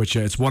 which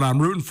it's what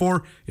I'm rooting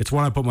for. It's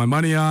what I put my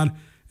money on,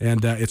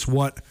 and it's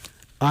what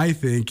I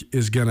think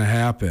is going to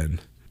happen.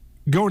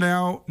 Go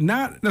now,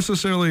 not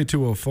necessarily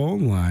to a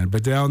phone line,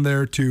 but down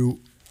there to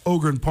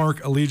Ogren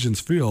Park, Allegiance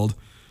Field,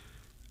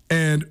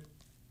 and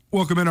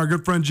welcome in our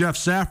good friend Jeff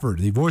Safford,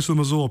 the voice of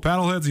the Missoula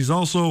Paddleheads. He's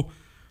also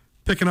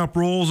picking up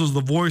roles as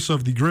the voice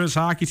of the Grizz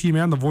hockey team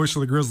and the voice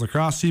of the Grizz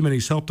lacrosse team, and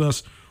he's helped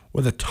us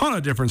with a ton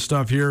of different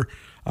stuff here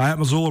at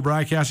Missoula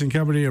Broadcasting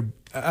Company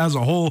as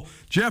a whole.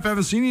 Jeff,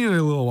 haven't seen you in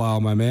a little while,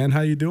 my man.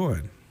 How you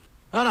doing?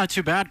 Oh, not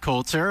too bad,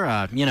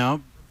 Coulter.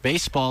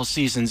 Baseball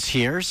season's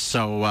here,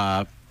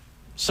 so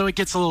it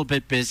gets a little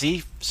bit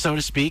busy, so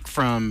to speak,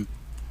 from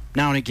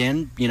now and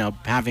again,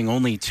 having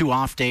only 2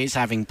 off days,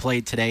 having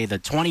played today the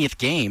 20th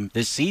game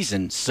this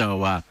season.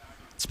 So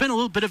it's been a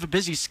little bit of a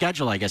busy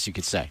schedule, I guess you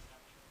could say.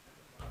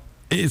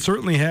 It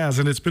certainly has,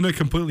 and it's been a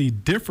completely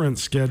different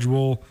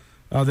schedule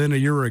than a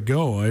year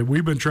ago.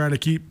 We've been trying to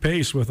keep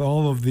pace with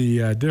all of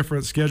the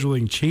different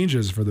scheduling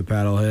changes for the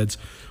Paddleheads,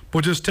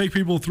 but just take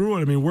people through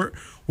it. I mean,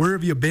 where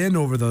have you been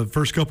over the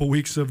first couple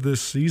weeks of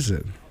this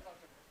season?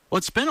 Well,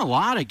 it's been a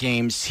lot of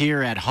games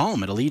here at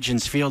home at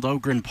Allegiance Field,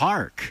 Ogren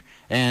Park,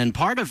 and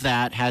part of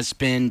that has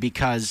been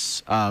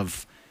because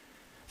of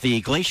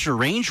the Glacier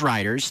Range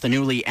Riders, the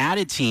newly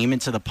added team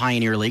into the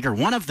Pioneer League, or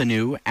one of the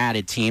new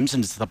added teams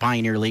into the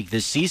Pioneer League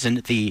this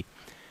season, the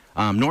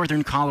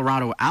Northern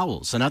Colorado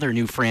Owls, another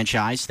new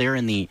franchise. They're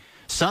in the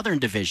Southern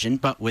Division,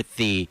 but with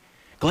the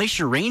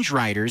Glacier Range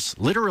Riders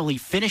literally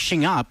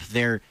finishing up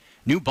their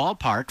new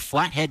ballpark,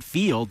 Flathead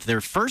Field.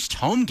 Their first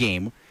home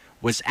game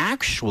was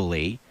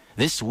actually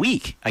this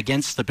week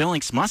against the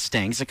Billings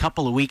Mustangs a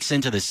couple of weeks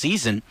into the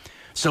season.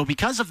 So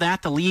because of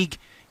that, the league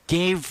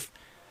gave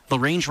the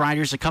Range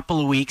Riders a couple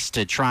of weeks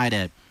to try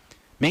to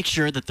make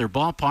sure that their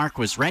ballpark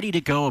was ready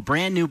to go, a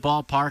brand new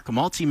ballpark, a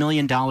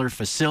multi-million-dollar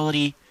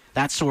facility,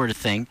 that sort of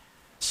thing.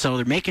 So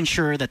they're making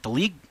sure that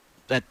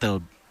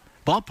the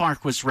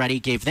ballpark was ready,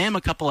 gave them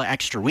a couple of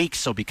extra weeks.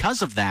 So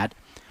because of that,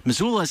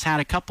 Missoula's had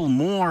a couple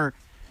more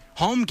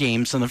home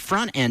games on the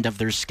front end of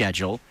their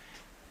schedule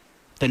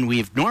than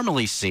we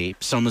normally see.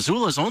 So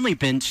Missoula's only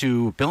been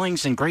to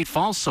Billings and Great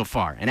Falls so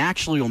far, and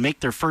actually will make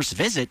their first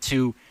visit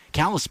to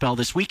Kalispell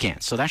this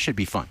weekend. So that should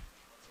be fun.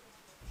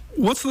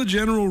 What's the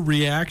general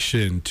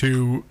reaction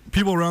to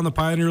people around the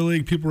Pioneer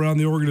League, people around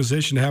the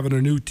organization having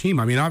a new team?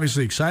 I mean,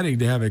 obviously exciting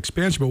to have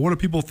expansion, but what do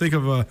people think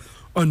of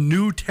a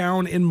new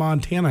town in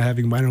Montana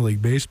having minor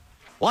league baseball?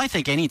 Well, I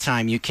think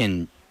anytime you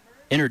can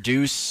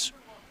introduce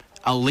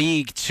a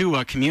league to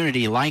a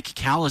community like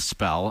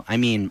Kalispell, I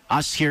mean,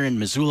 us here in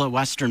Missoula,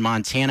 Western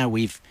Montana,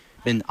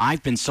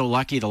 I've been so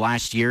lucky the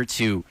last year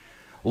to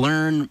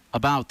learn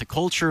about the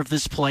culture of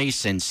this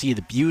place and see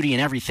the beauty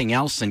and everything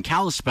else, and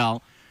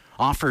Kalispell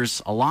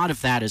offers a lot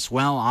of that as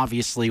well.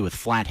 Obviously, with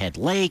Flathead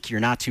Lake,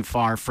 you're not too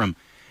far from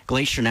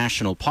Glacier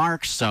National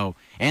Park.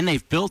 And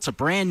they've built a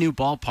brand new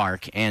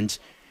ballpark, and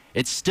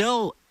it's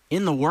still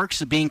in the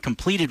works of being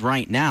completed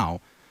right now.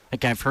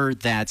 Like, I've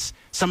heard that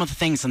some of the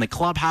things in the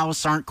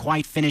clubhouse aren't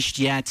quite finished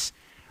yet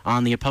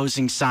on the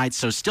opposing side.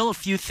 So still a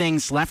few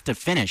things left to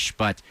finish,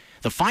 but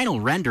the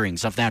final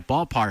renderings of that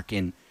ballpark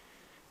in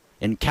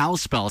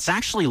Kalispell, it's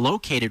actually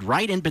located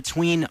right in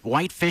between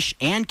Whitefish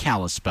and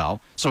Kalispell,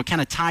 so it kind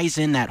of ties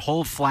in that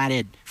whole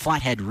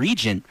Flathead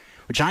region,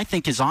 which I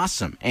think is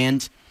awesome.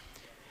 And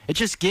it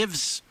just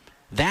gives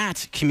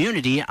that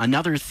community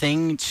another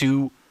thing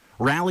to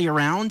rally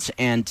around,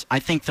 and I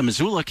think the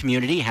Missoula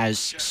community has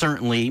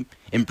certainly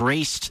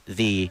embraced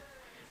the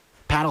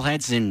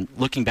Paddleheads in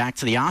looking back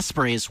to the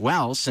Osprey as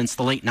well since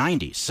the late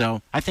 90s.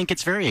 So I think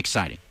it's very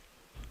exciting.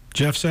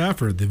 Jeff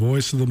Safford, the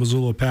voice of the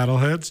Missoula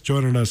Paddleheads,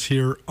 joining us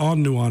here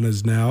on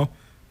Nuanez Now,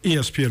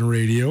 ESPN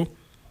Radio.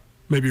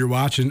 Maybe you're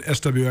watching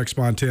SWX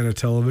Montana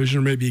Television,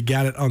 or maybe you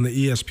got it on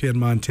the ESPN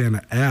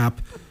Montana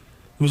app.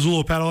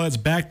 Missoula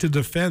Paddleheads back to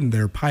defend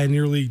their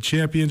Pioneer League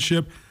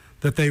championship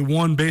that they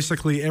won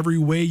basically every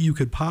way you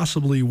could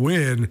possibly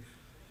win.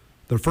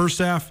 The first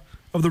half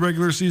of the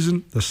regular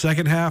season, the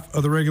second half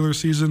of the regular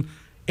season,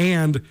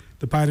 and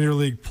the Pioneer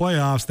League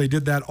playoffs. They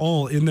did that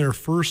all in their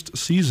first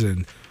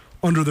season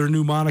under their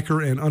new moniker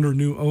and under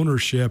new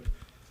ownership.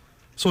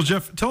 So,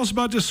 Jeff, tell us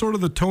about just sort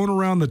of the tone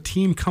around the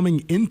team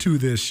coming into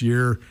this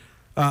year.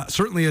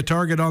 Certainly a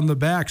target on the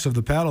backs of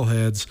the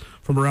Paddleheads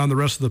from around the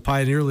rest of the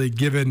Pioneer League,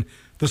 given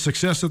the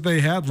success that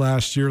they had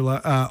last year,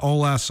 all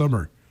last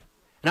summer.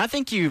 And I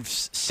think you've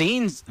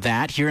seen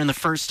that here in the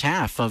first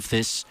half of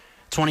this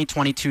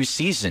 2022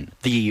 season.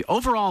 The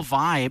overall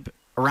vibe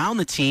around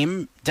the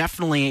team,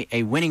 definitely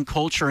a winning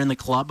culture in the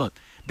club. A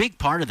big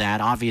part of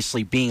that,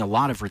 obviously, being a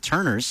lot of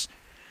returners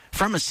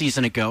from a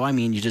season ago. I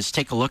mean, you just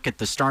take a look at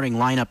the starting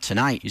lineup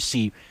tonight. You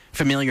see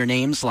familiar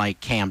names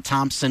like Cam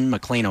Thompson,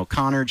 McLean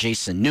O'Connor,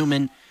 Jason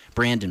Newman,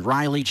 Brandon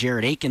Riley,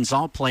 Jared Akins,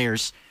 all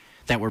players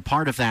that were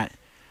part of that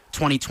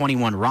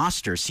 2021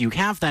 roster. So you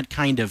have that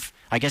kind of,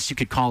 I guess you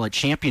could call it,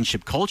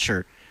 championship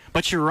culture.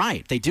 But you're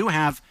right. They do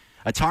have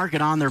a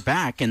target on their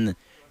back, and the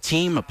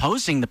team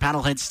opposing the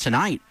Paddleheads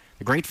tonight,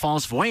 the Great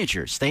Falls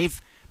Voyagers.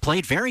 They've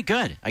played very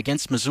good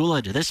against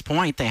Missoula to this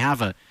point. They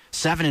have a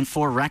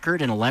 7-4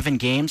 record in 11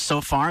 games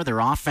so far. Their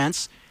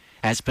offense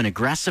has been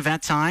aggressive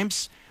at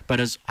times, but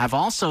this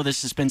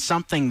has been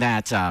something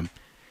that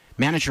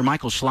manager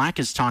Michael Schlack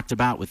has talked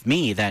about with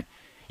me, that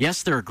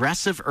yes, they're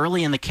aggressive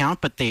early in the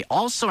count, but they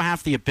also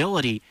have the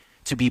ability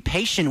to be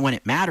patient when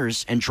it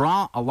matters and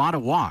draw a lot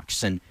of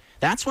walks. And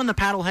that's when the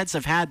Paddleheads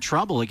have had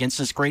trouble against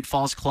this Great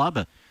Falls club.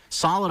 A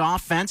solid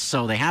offense,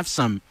 so they have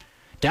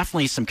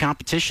definitely some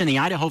competition. The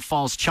Idaho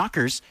Falls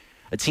Chuckers,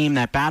 a team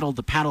that battled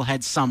the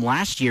Paddleheads some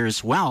last year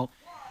as well,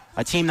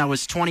 a team that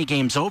was 20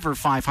 games over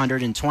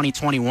 500 in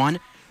 2021.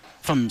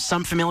 From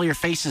some familiar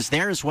faces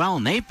there as well,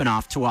 and they've been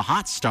off to a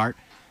hot start.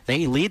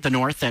 They lead the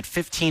North at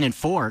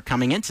 15-4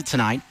 coming into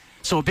tonight.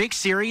 So a big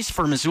series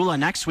for Missoula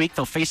next week.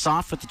 They'll face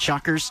off with the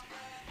Chuckers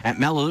at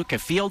Melaleuca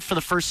Field for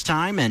the first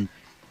time, and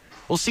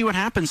we'll see what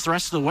happens the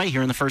rest of the way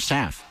here in the first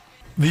half.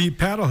 The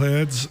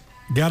Paddleheads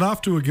got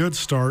off to a good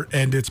start,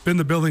 and it's been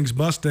the Billings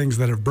Mustangs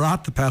that have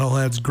brought the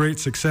Paddleheads great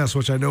success,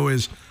 which I know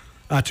is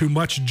to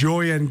much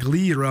joy and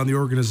glee around the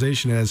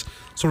organization as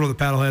sort of the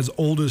Paddleheads'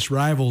 oldest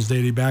rivals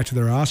dating back to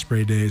their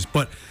Osprey days.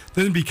 But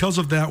then because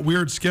of that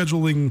weird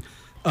scheduling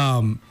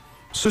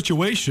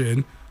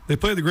situation, they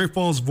play the Great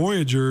Falls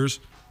Voyagers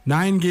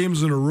 9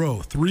 games in a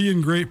row, 3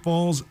 in Great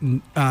Falls,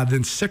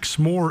 then 6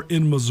 more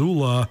in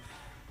Missoula,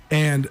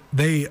 and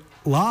they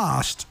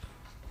lost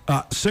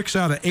 6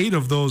 out of 8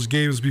 of those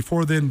games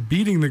before then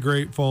beating the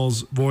Great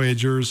Falls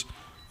Voyagers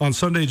on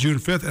Sunday, June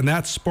 5th, and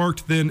that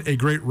sparked then a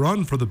great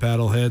run for the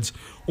Paddleheads.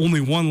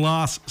 Only 1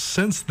 loss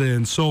since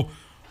then. So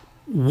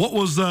what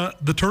was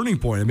the turning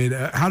point? I mean,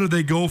 how did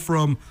they go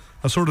from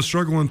sort of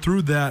struggling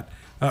through that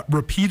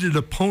repeated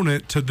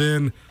opponent to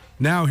then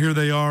now here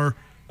they are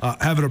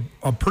having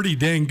a pretty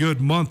dang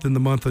good month in the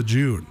month of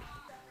June?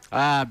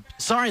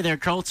 Sorry there,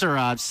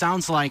 Coulter.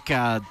 Sounds like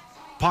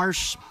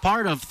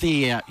part of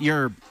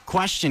your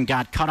question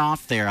got cut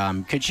off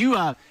there. Could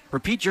you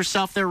repeat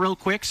yourself there real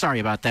quick?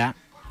 Sorry about that.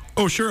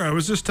 Oh, sure. I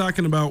was just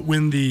talking about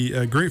when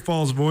the Great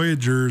Falls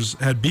Voyagers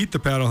had beat the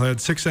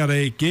Paddleheads 6 out of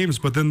 8 games,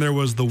 but then there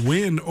was the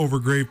win over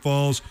Great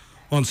Falls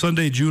on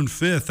Sunday, June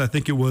 5th. I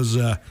think it was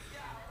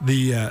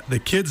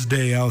the Kids'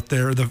 Day out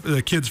there,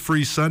 the Kids'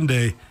 Free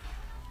Sunday.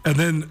 And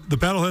then the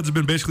Paddleheads have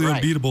been basically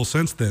unbeatable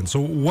since then.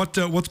 So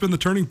what's been the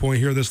turning point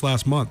here this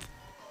last month?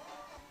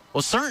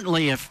 Well,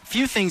 certainly a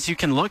few things you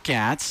can look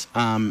at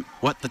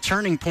what the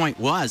turning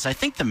point was. I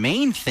think the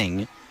main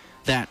thing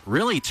that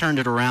really turned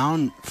it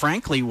around,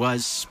 frankly,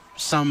 was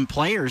some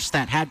players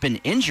that had been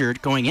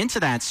injured going into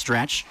that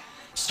stretch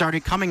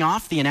started coming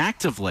off the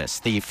inactive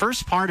list. The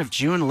first part of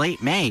June,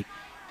 late May,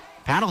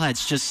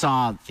 Paddleheads just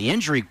saw the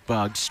injury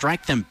bug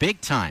strike them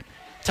big time.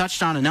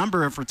 Touched on a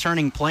number of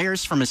returning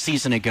players from a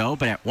season ago,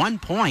 but at one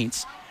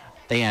point,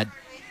 they had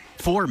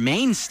 4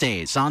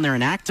 mainstays on their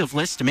inactive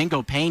list.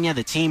 Domingo Pena,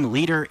 the team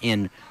leader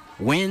in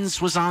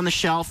wins, was on the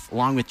shelf,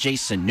 along with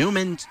Jason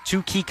Newman,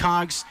 2 key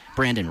cogs.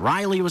 Brandon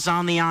Riley was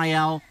on the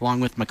IL,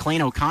 along with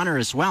McLean O'Connor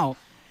as well.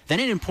 Then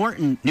an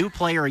important new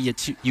player, a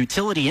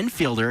utility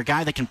infielder, a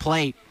guy that can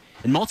play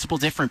in multiple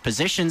different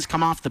positions,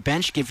 come off the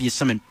bench, give you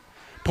some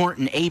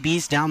important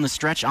ABs down the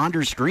stretch.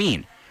 Anders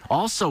Green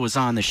also was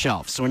on the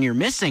shelf. So when you're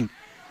missing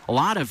a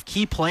lot of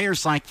key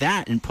players like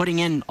that and putting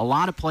in a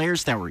lot of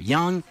players that were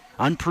young,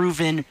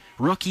 unproven,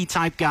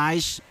 rookie-type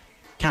guys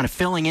kind of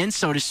filling in,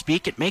 so to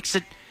speak, it makes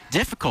it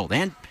difficult.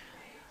 And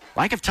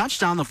like I've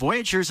touched on, the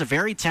Voyagers, a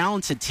very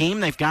talented team.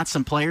 They've got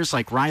some players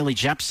like Riley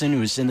Jepson,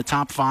 who's in the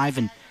top 5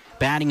 in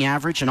batting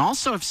average, and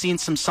also have seen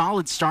some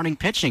solid starting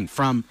pitching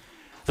from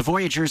the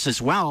Voyagers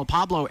as well.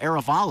 Pablo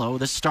Arevalo,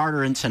 the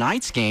starter in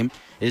tonight's game,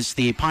 is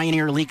the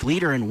Pioneer League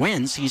leader in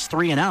wins. He's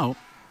 3-0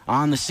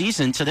 on the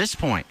season to this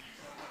point.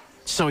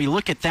 So you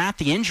look at that,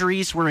 the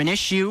injuries were an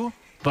issue,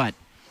 but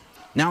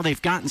now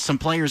they've gotten some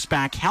players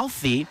back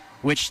healthy,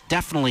 which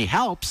definitely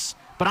helps.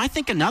 But I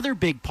think another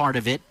big part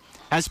of it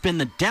has been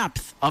the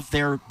depth of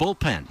their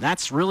bullpen.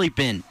 That's really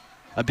been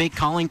a big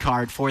calling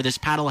card for this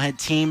Paddlehead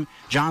team.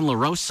 John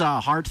LaRosa,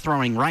 a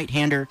hard-throwing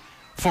right-hander,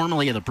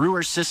 formerly of the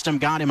Brewers system,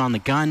 got him on the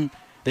gun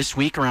this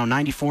week around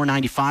 94,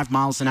 95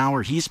 miles an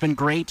hour. He's been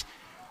great,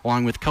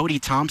 along with Cody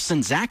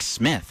Thompson. Zach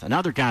Smith,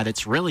 another guy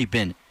that's really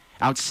been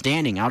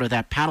outstanding out of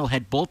that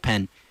Paddlehead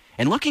bullpen.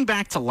 And looking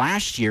back to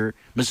last year,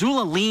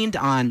 Missoula leaned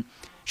on,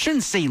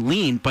 shouldn't say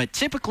leaned, but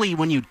typically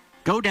when you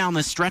go down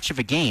the stretch of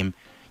a game,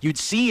 you'd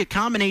see a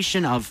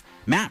combination of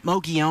Matt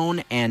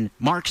Mogione and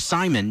Mark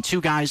Simon,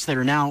 2 guys that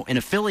are now in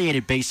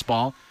affiliated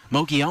baseball.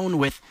 Mogione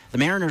with the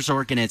Mariners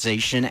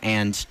organization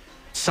and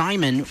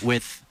Simon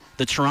with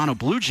the Toronto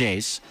Blue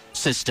Jays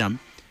system.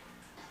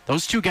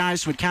 Those 2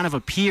 guys would kind of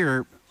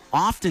appear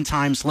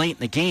oftentimes late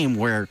in the game,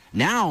 where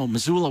now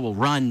Missoula will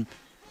run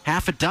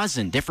half a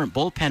dozen different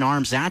bullpen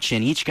arms at you,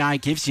 and each guy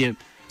gives you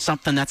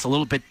something that's a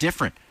little bit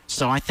different.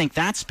 So I think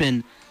that's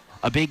been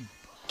a big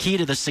key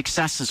to the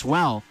success as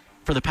well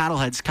for the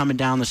Paddleheads coming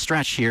down the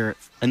stretch here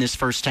in this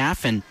first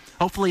half, and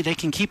hopefully they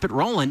can keep it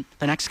rolling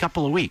the next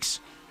couple of weeks.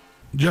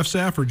 Jeff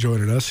Safford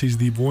joining us. He's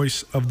the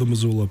voice of the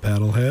Missoula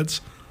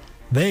Paddleheads.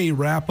 They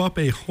wrap up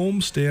a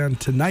homestand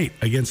tonight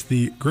against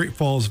the Great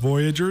Falls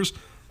Voyagers.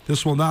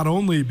 This will not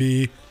only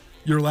be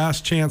your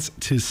last chance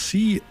to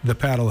see the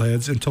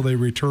Paddleheads until they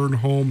return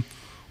home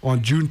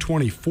on June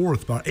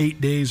 24th, about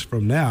 8 days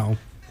from now,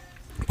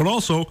 but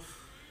also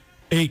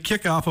a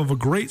kickoff of a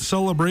great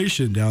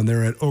celebration down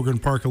there at Ogren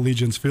Park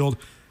Allegiance Field.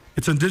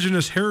 It's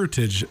Indigenous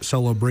Heritage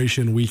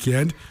Celebration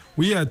weekend.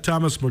 We had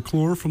Thomas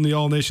McClure from the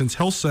All Nations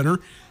Health Center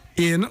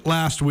in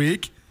last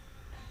week,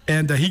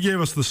 and he gave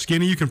us the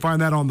skinny. You can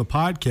find that on the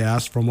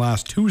podcast from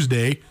last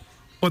Tuesday.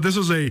 But this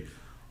is a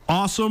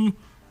awesome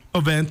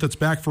event that's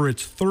back for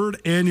its third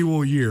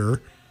annual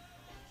year.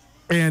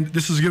 And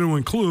this is going to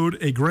include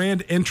a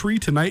grand entry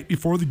tonight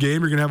before the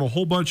game. You're going to have a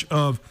whole bunch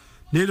of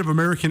Native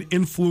American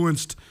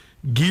influenced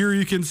gear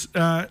you can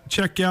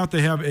check out.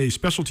 They have a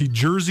specialty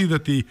jersey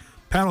that the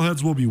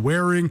Paddleheads will be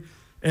wearing.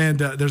 And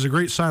there's a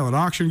great silent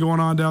auction going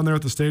on down there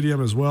at the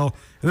stadium as well.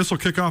 And this will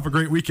kick off a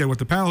great weekend with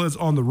the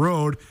Paddleheads on the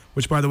road,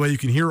 which, by the way, you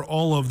can hear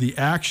all of the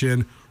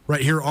action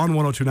right here on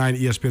 102.9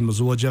 ESPN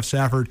Missoula. Jeff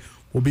Safford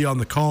will be on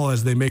the call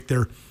as they make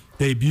their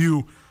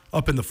debut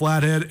up in the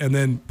Flathead and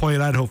then play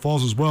at Idaho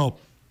Falls as well.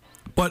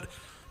 But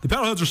the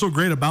Paddleheads are so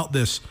great about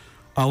this,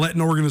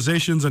 letting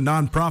organizations and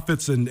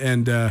nonprofits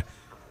and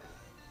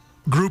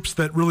groups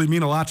that really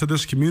mean a lot to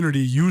this community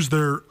use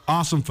their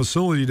awesome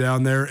facility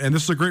down there. And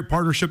this is a great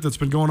partnership that's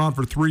been going on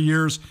for 3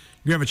 years.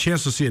 You have a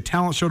chance to see a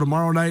talent show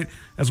tomorrow night,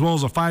 as well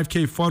as a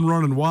 5K fun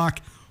run and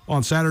walk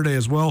on Saturday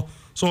as well.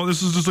 So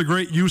this is just a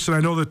great use, and I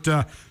know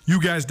that you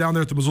guys down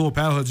there at the Missoula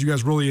Paddleheads, you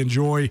guys really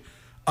enjoy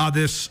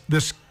this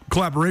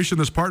collaboration,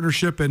 this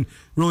partnership, and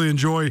really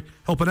enjoy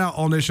helping out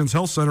All Nations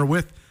Health Center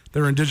with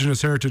their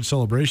Indigenous Heritage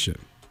Celebration.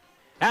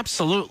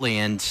 Absolutely,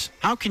 and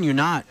how can you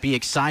not be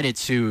excited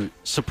to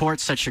support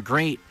such a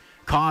great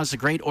cause, a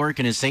great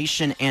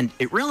organization? And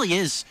it really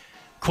is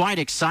quite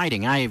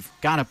exciting. I've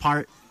got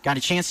a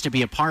chance to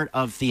be a part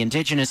of the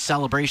Indigenous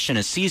celebration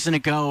a season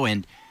ago,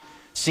 and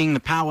seeing the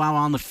powwow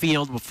on the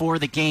field before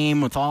the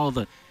game with all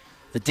the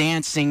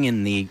dancing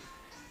and the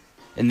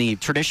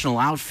traditional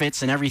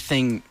outfits and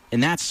everything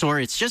in that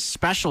sort. It's just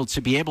special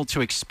to be able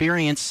to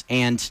experience.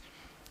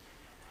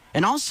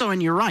 And also,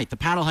 and you're right, the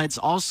Paddleheads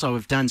also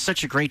have done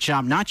such a great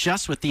job, not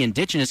just with the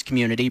Indigenous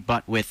community,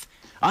 but with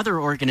other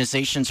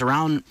organizations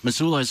around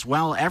Missoula as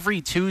well.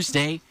 Every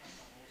Tuesday,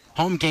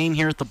 home game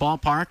here at the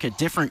ballpark, a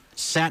different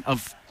set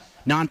of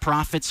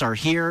nonprofits are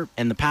here,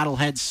 and the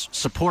Paddleheads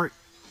support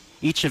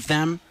each of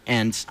them.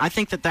 And I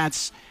think that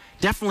that's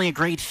definitely a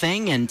great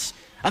thing, and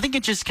I think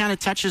it just kind of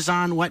touches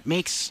on what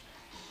makes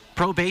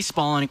pro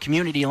baseball in a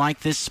community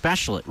like this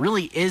special. It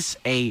really is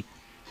a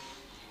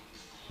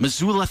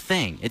Missoula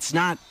thing. It's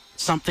not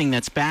something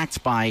that's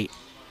backed by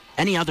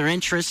any other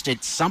interest.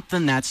 It's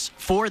something that's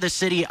for the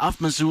city of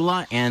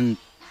Missoula, and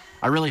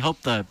I really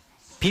hope the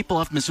people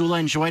of Missoula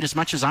enjoy it as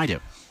much as I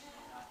do.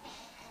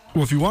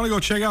 Well, if you want to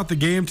go check out the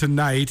game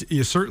tonight,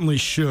 you certainly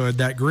should.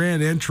 That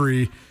grand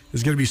entry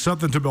is going to be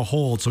something to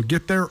behold, so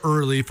get there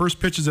early. First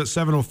pitch is at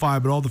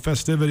 7:05, but all the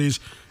festivities,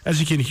 as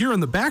you can hear in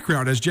the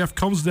background, as Jeff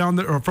comes down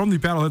there, or from the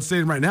Paddlehead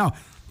Stadium right now,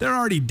 they're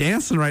already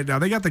dancing right now.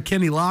 They got the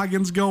Kenny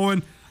Loggins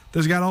going.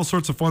 There's got all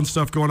sorts of fun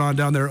stuff going on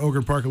down there at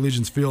Ogren Park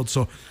Allegiance Field.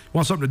 So, you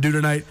want something to do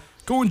tonight,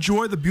 go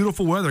enjoy the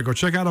beautiful weather. Go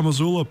check out a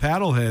Missoula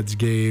Paddleheads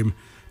game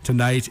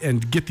tonight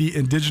and get the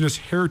Indigenous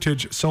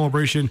Heritage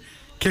Celebration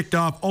kicked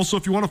off. Also,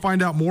 if you want to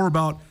find out more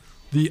about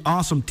the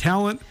awesome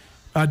talent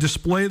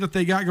display that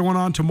they got going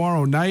on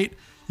tomorrow night,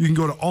 you can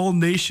go to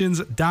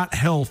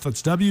allnations.health.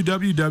 That's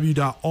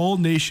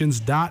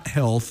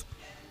www.allnations.health.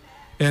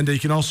 And you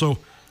can also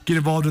get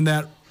involved in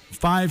that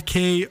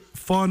 5K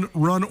fun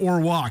run or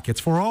walk.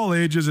 It's for all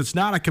ages. It's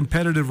not a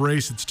competitive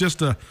race. It's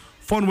just a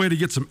fun way to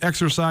get some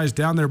exercise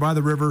down there by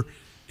the river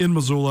in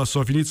Missoula.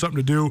 So if you need something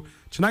to do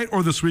tonight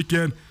or this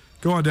weekend,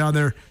 go on down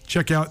there,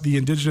 check out the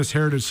Indigenous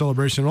Heritage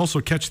Celebration, and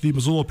also catch the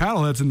Missoula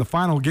Paddleheads in the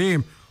final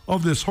game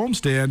of this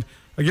homestand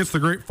against the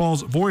Great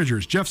Falls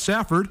Voyagers. Jeff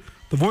Safford,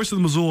 the voice of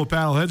the Missoula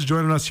Paddleheads,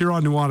 joining us here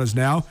on Nuanez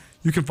Now.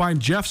 You can find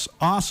Jeff's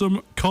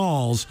awesome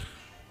calls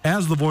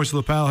as the voice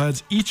of the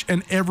Paddleheads each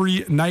and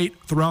every night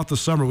throughout the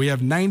summer. We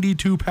have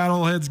 92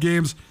 Paddleheads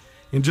games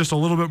in just a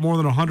little bit more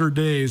than 100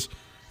 days,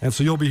 and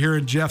so you'll be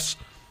hearing Jeff's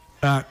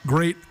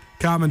great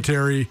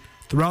commentary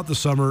throughout the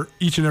summer,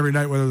 each and every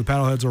night, whether the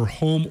Paddleheads are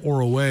home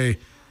or away.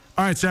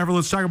 All right, Safford,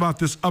 let's talk about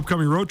this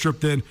upcoming road trip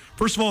then.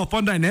 First of all, a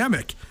fun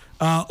dynamic.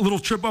 Little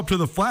trip up to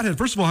the Flathead.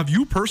 First of all, have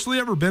you personally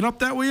ever been up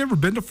that way? Ever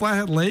been to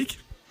Flathead Lake?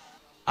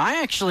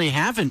 I actually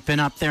haven't been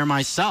up there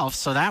myself,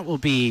 so that will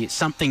be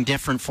something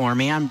different for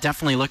me. I'm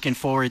definitely looking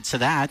forward to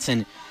that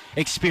and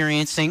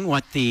experiencing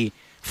what the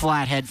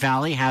Flathead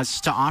Valley has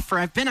to offer.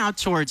 I've been out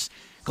towards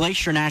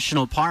Glacier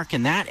National Park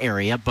in that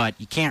area, but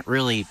you can't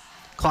really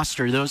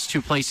cluster those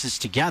two places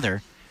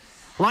together.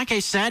 Like I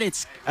said,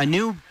 it's a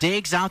new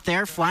digs out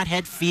there,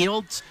 Flathead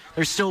Field.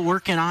 They're still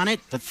working on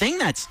it. The thing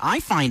that I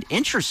find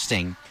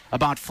interesting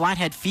about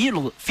Flathead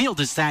Field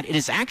is that it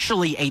is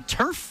actually a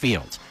turf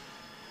field.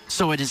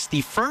 So it is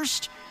the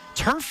first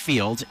turf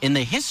field in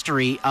the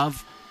history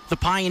of the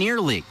Pioneer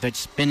League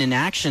that's been in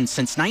action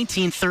since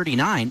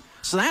 1939.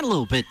 So that a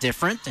little bit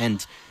different,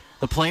 and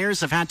the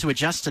players have had to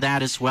adjust to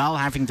that as well,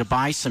 having to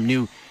buy some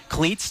new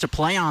cleats to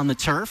play on the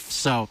turf.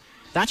 So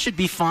that should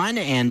be fun.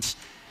 And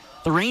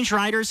the Range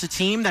Riders, a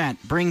team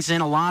that brings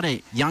in a lot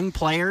of young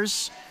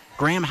players.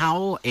 Graham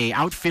Howell, a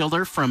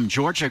outfielder from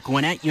Georgia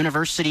Gwinnett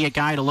University, a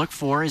guy to look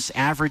for. His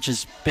average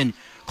has been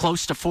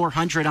close to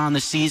 400 on the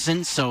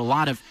season, so a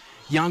lot of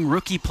young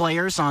rookie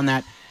players on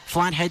that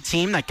Flathead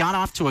team that got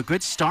off to a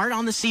good start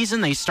on the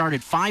season. They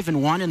started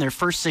 5-1 in their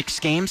first 6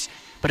 games,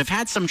 but have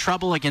had some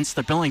trouble against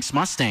the Billings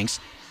Mustangs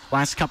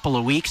last couple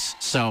of weeks.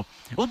 So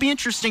it will be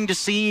interesting to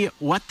see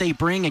what they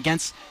bring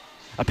against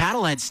a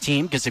Paddleheads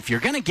team, because if you're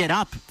going to get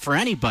up for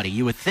anybody,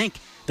 you would think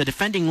the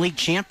defending league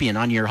champion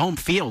on your home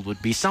field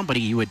would be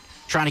somebody you would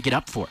try to get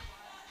up for.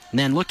 And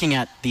then looking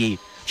at the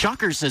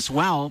Chuckers as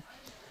well,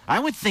 I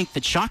would think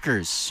the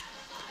Chuckers,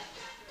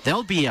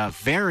 they'll be a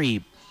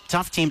very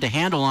tough team to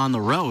handle on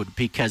the road,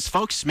 because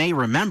folks may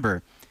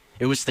remember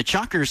it was the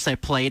Chuckers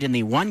that played in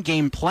the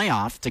one-game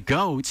playoff to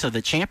go to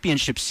the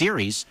championship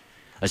series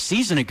a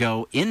season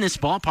ago in this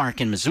ballpark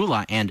in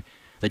Missoula, and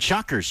the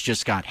Chuckers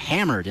just got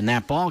hammered in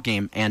that ball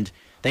game, and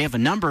they have a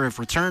number of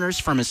returners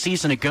from a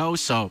season ago,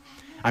 so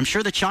I'm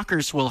sure the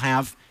Chuckers will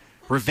have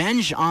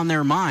revenge on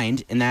their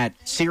mind in that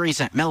series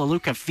at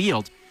Melaleuca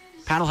Field.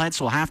 Paddleheads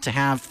will have to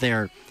have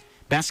their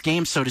best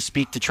game, so to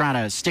speak, to try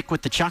to stick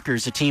with the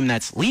Chuckers, a team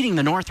that's leading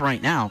the North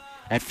right now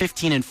at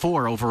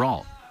 15-4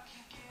 overall.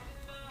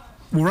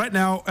 Well, right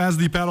now, as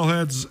the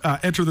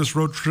Paddleheads enter this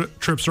road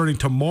trip starting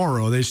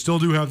tomorrow, they still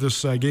do have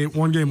this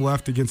one game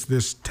left against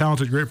this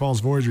talented Great Falls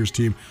Voyagers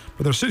team.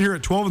 But they're sitting here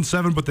at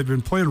 12-7, but they've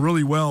been playing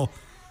really well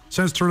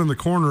since turning the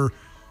corner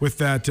with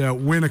that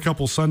win a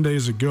couple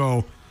Sundays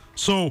ago.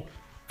 So,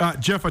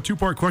 Jeff, a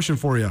two-part question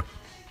for you.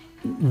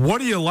 What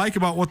do you like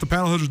about what the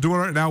Paddleheads are doing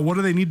right now? What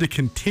do they need to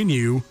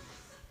continue?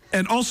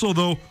 And also,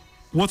 though,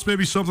 what's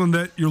maybe something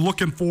that you're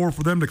looking for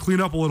them to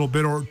clean up a little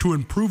bit or to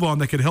improve on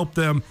that could help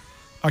them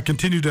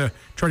continue to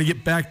try to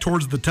get back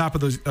towards the top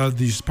of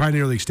these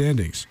Pioneer League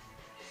standings?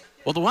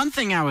 Well, the one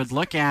thing I would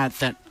look at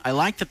that I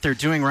like that they're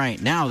doing right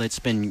now that's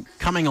been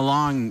coming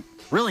along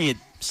really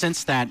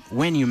since that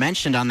win you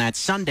mentioned on that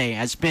Sunday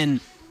has been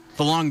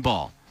the long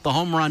ball, the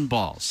home run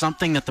ball,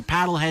 something that the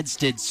Paddleheads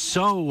did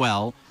so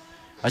well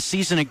a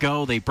season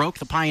ago. They broke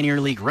the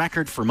Pioneer League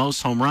record for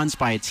most home runs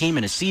by a team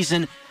in a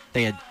season.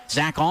 They had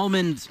Zach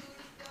Allman,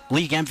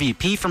 league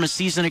MVP from a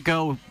season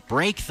ago,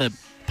 break the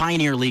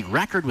Pioneer League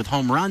record with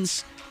home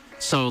runs.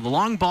 So the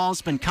long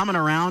ball's been coming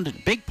around. A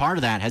big part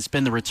of that has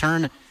been the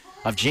return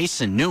of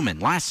Jason Newman.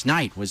 Last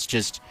night was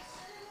just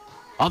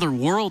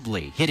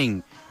otherworldly,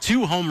 hitting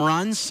 2 home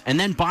runs, and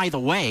then, by the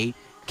way,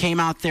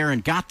 came out there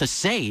and got the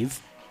save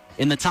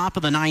in the top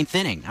of the 9th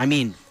inning. I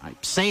mean, I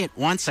say it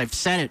once, I've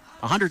said it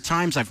 100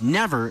 times. I've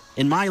never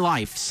in my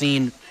life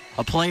seen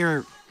a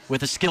player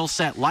with a skill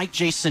set like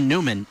Jason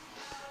Newman,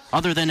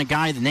 other than a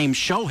guy named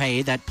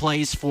Shohei that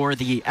plays for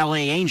the LA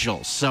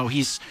Angels. So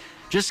he's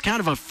just kind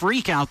of a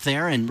freak out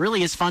there and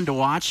really is fun to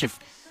watch. If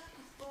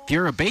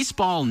you're a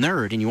baseball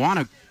nerd and you want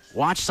to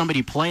watch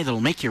somebody play that'll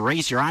make you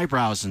raise your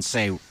eyebrows and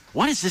say,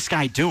 what is this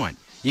guy doing?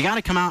 You got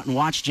to come out and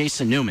watch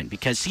Jason Newman,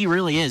 because he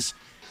really is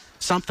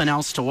something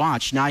else to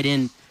watch night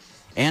in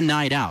and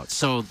night out.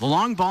 So the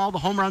long ball, the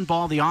home run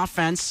ball, the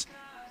offense,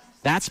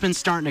 that's been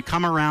starting to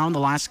come around the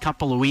last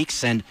couple of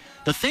weeks. And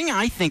the thing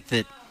I think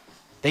that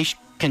they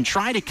can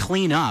try to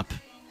clean up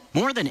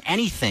more than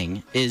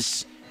anything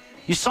is,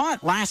 you saw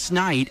it last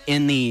night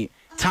in the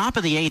top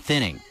of the 8th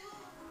inning.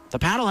 The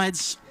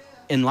Paddleheads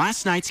in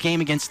last night's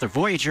game against the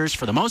Voyagers,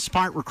 for the most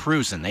part, were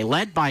cruising. They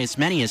led by as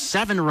many as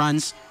 7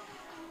 runs.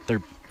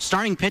 Their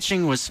starting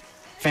pitching was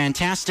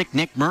fantastic.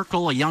 Nick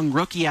Merkel, a young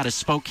rookie out of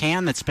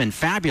Spokane that's been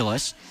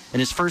fabulous. In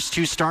his first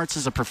 2 starts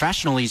as a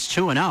professional, he's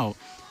 2-0.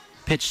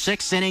 Pitched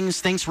 6 innings,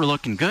 things were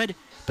looking good.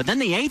 But then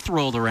the 8th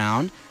rolled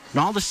around, and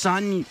all of a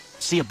sudden, you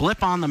see a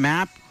blip on the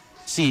map,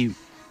 see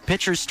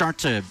pitchers start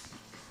to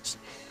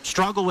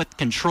struggle with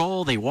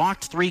control. They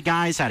walked 3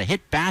 guys, had a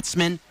hit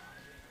batsman.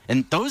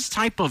 And those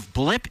type of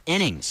blip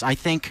innings, I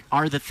think,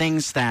 are the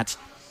things that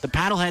the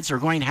Paddleheads are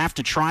going to have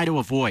to try to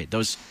avoid.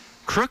 Those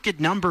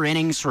crooked number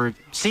innings where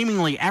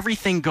seemingly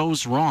everything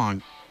goes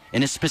wrong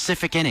in a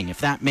specific inning, if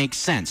that makes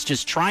sense.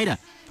 Just try to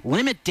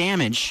limit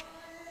damage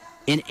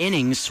in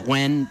innings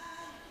when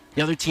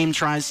the other team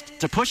tries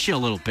to push you a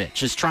little bit.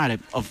 Just try to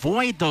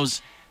avoid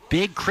those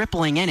big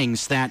crippling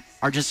innings that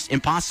are just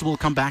impossible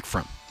to come back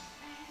from.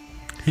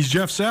 He's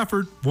Jeff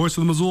Safford, voice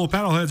of the Missoula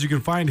Paddleheads. You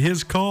can find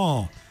his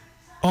call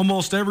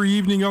almost every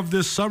evening of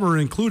this summer,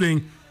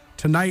 including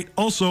tonight.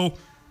 Also,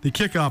 the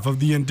kickoff of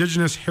the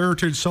Indigenous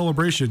Heritage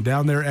Celebration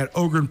down there at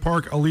Ogren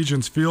Park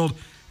Allegiance Field.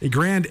 A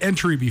grand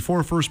entry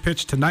before first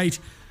pitch tonight,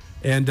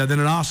 and then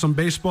an awesome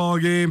baseball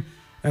game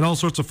and all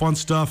sorts of fun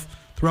stuff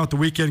throughout the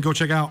weekend. Go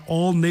check out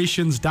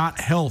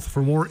allnations.health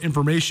for more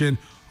information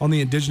on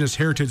the Indigenous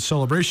Heritage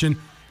Celebration,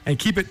 and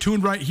keep it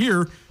tuned right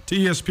here to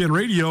ESPN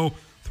Radio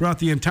throughout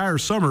the entire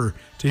summer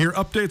to hear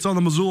updates on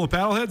the Missoula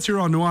Paddleheads here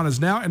on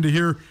Nuanez Now, and to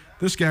hear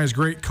this guy's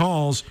great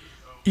calls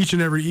each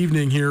and every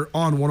evening here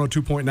on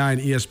 102.9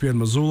 ESPN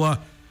Missoula.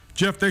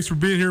 Jeff, thanks for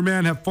being here,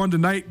 man. Have fun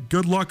tonight.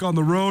 Good luck on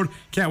the road.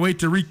 Can't wait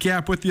to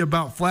recap with you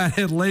about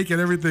Flathead Lake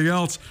and everything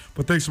else.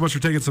 But thanks so much for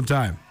taking some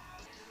time.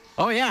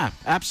 Oh, yeah,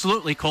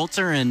 absolutely,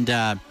 Coulter. And,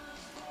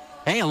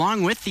 hey,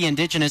 along with the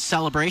Indigenous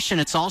celebration,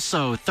 it's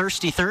also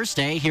Thirsty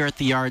Thursday here at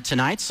the Yard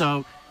tonight.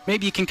 So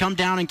maybe you can come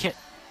down and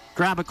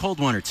grab a cold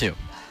one or two.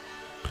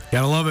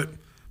 Gotta love it.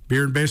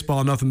 Beer and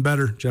baseball, nothing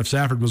better. Jeff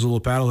Safford,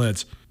 Missoula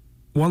Paddleheads.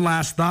 One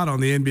last thought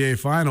on the NBA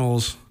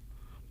Finals.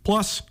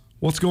 Plus,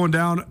 what's going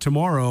down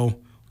tomorrow?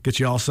 Get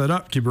you all set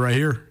up. Keep it right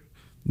here.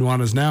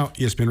 Nuanez Now,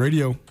 ESPN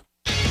Radio.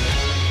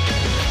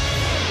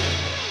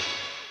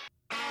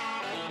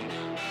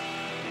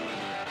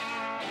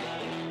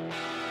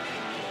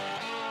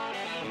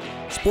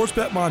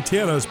 Sportsbet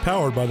Montana is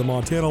powered by the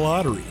Montana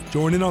Lottery.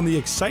 Join in on the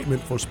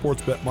excitement for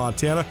Sportsbet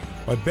Montana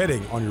by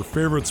betting on your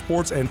favorite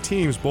sports and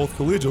teams both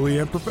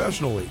collegially and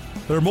professionally.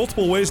 There are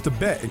multiple ways to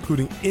bet,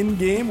 including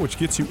in-game, which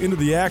gets you into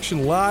the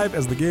action live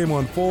as the game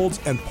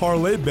unfolds, and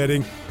parlay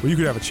betting, where you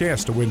could have a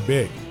chance to win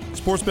big.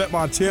 Sportsbet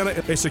Montana,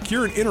 a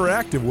secure and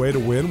interactive way to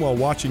win while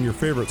watching your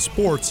favorite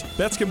sports.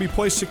 Bets can be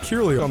placed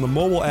securely on the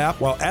mobile app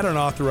while at an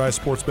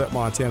authorized Sportsbet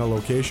Montana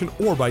location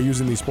or by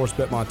using the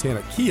Sportsbet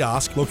Montana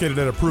kiosk located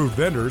at approved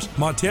vendors.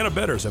 Montana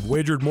bettors have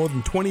wagered more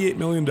than $28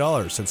 million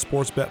since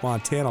Sportsbet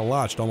Montana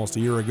launched almost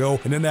a year ago,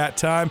 and in that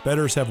time,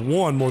 bettors have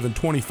won more than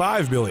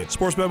 $25 million.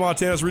 Sportsbet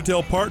Montana's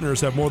retail partners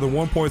have more than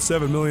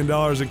 $1.7 million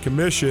in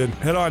commission.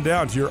 Head on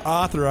down to your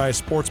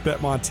authorized Sportsbet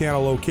Montana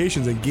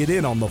locations and get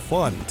in on the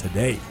fun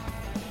today.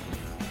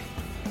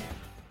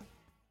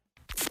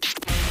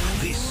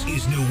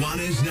 Is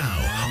Nuanez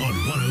Now on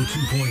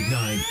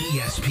 102.9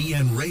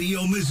 ESPN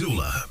Radio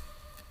Missoula.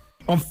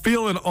 I'm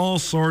feeling all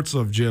sorts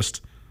of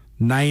just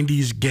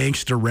 90s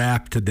gangster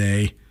rap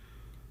today.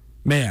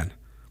 Man,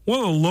 one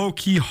of the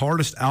low-key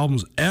hardest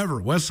albums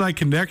ever. Westside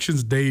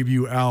Connection's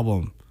debut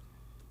album.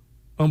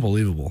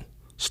 Unbelievable.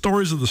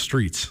 Stories of the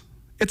Streets.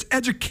 It's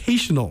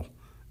educational,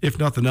 if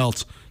nothing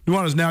else.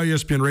 Nuanez Now,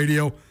 ESPN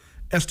Radio,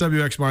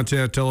 SWX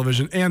Montana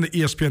Television, and the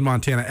ESPN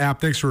Montana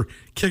app. Thanks for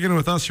kicking it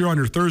with us here on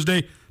your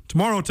Thursday.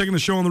 Tomorrow, taking the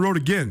show on the road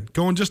again.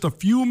 Going just a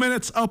few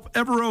minutes up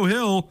Evero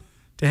Hill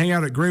to hang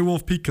out at Grey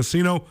Wolf Peak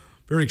Casino.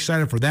 Very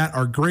excited for that.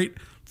 Our great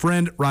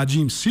friend,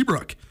 Rajim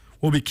Seabrook,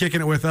 will be kicking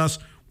it with us.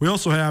 We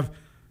also have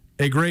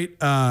a great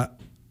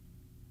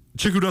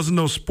Chick Who Doesn't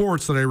Know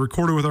Sports that I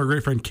recorded with our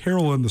great friend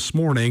Carolyn this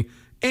morning.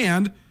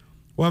 And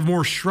we'll have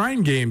more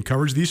Shrine Game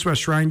coverage, the East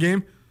West Shrine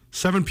Game,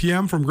 7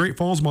 p.m. from Great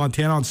Falls,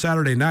 Montana on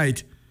Saturday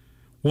night.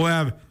 We'll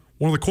have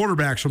one of the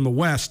quarterbacks from the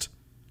West,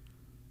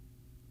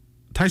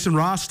 Tyson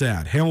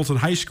Rostad, Hamilton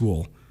High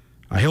School.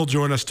 He'll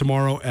join us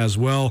tomorrow as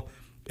well.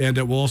 And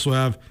we'll also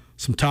have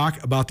some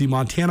talk about the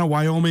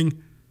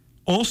Montana-Wyoming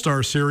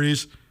All-Star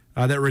Series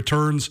that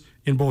returns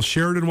in both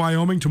Sheridan,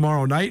 Wyoming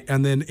tomorrow night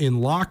and then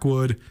in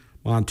Lockwood,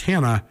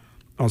 Montana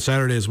on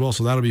Saturday as well.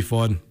 So that'll be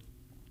fun,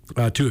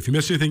 too. If you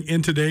missed anything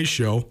in today's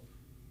show,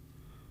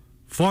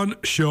 fun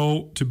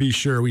show to be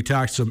sure. We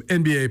talked some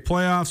NBA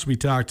playoffs. We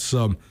talked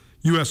some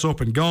U.S.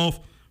 Open golf.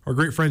 Our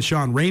great friend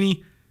Sean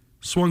Rainey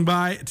swung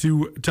by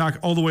to talk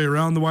all the way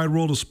around the wide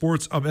world of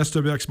sports of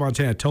SWX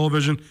Montana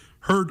Television.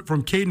 Heard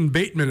from Caden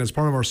Bateman as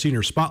part of our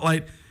senior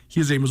spotlight.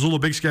 He is a Missoula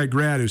Big Sky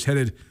grad who's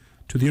headed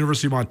to the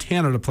University of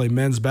Montana to play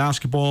men's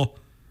basketball.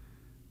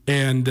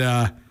 And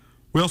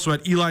we also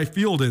had Eli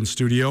Field in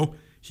studio.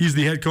 He's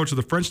the head coach of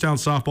the Frenchtown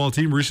softball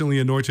team, recently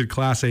anointed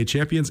Class A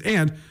champions.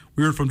 And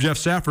we heard from Jeff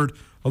Safford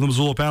of the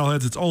Missoula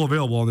Paddleheads. It's all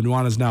available on the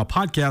Nuanez Now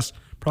podcast,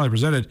 probably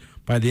presented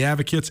by the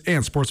Advocates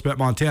and Sportsbet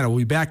Montana. We'll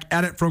be back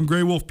at it from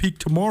Grey Wolf Peak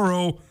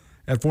tomorrow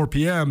at 4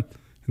 p.m.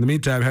 In the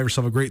meantime, have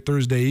yourself a great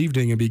Thursday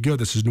evening and be good.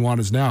 This is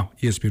Nuanez Now,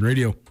 ESPN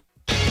Radio.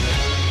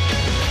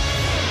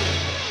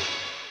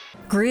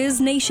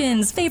 Grizz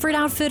Nation's favorite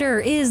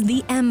outfitter is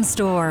the M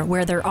Store,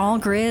 where they're all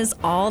Grizz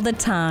all the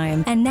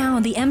time. And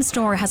now the M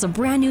Store has a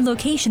brand new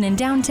location in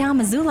downtown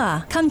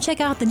Missoula. Come check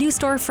out the new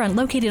storefront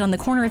located on the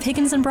corner of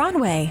Higgins and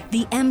Broadway.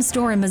 The M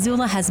Store in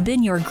Missoula has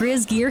been your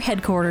Grizz gear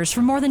headquarters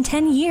for more than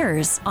 10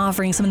 years,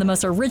 offering some of the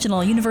most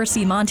original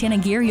University of Montana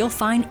gear you'll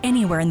find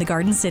anywhere in the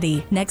Garden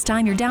City. Next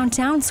time you're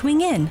downtown,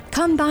 swing in.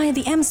 Come by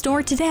the M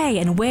Store today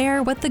and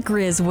wear what the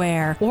Grizz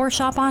wear, or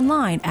shop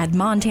online at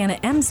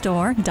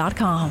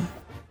montanamstore.com.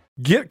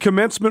 Get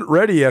commencement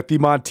ready at the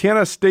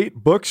Montana State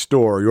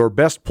Bookstore, your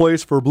best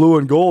place for blue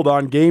and gold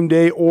on game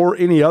day or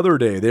any other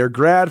day. Their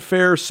grad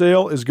fair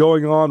sale is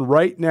going on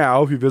right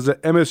now if you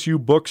visit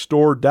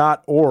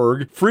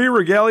msubookstore.org. Free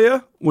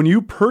regalia when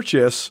you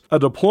purchase a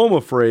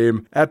diploma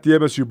frame at the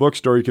MSU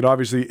Bookstore. You can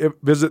obviously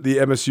visit the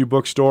MSU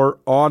Bookstore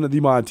on the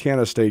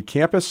Montana State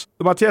campus.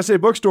 The Montana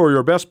State Bookstore,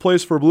 your best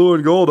place for blue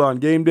and gold on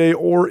game day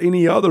or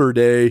any other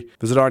day.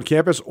 Visit on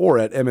campus or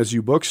at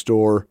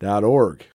msubookstore.org.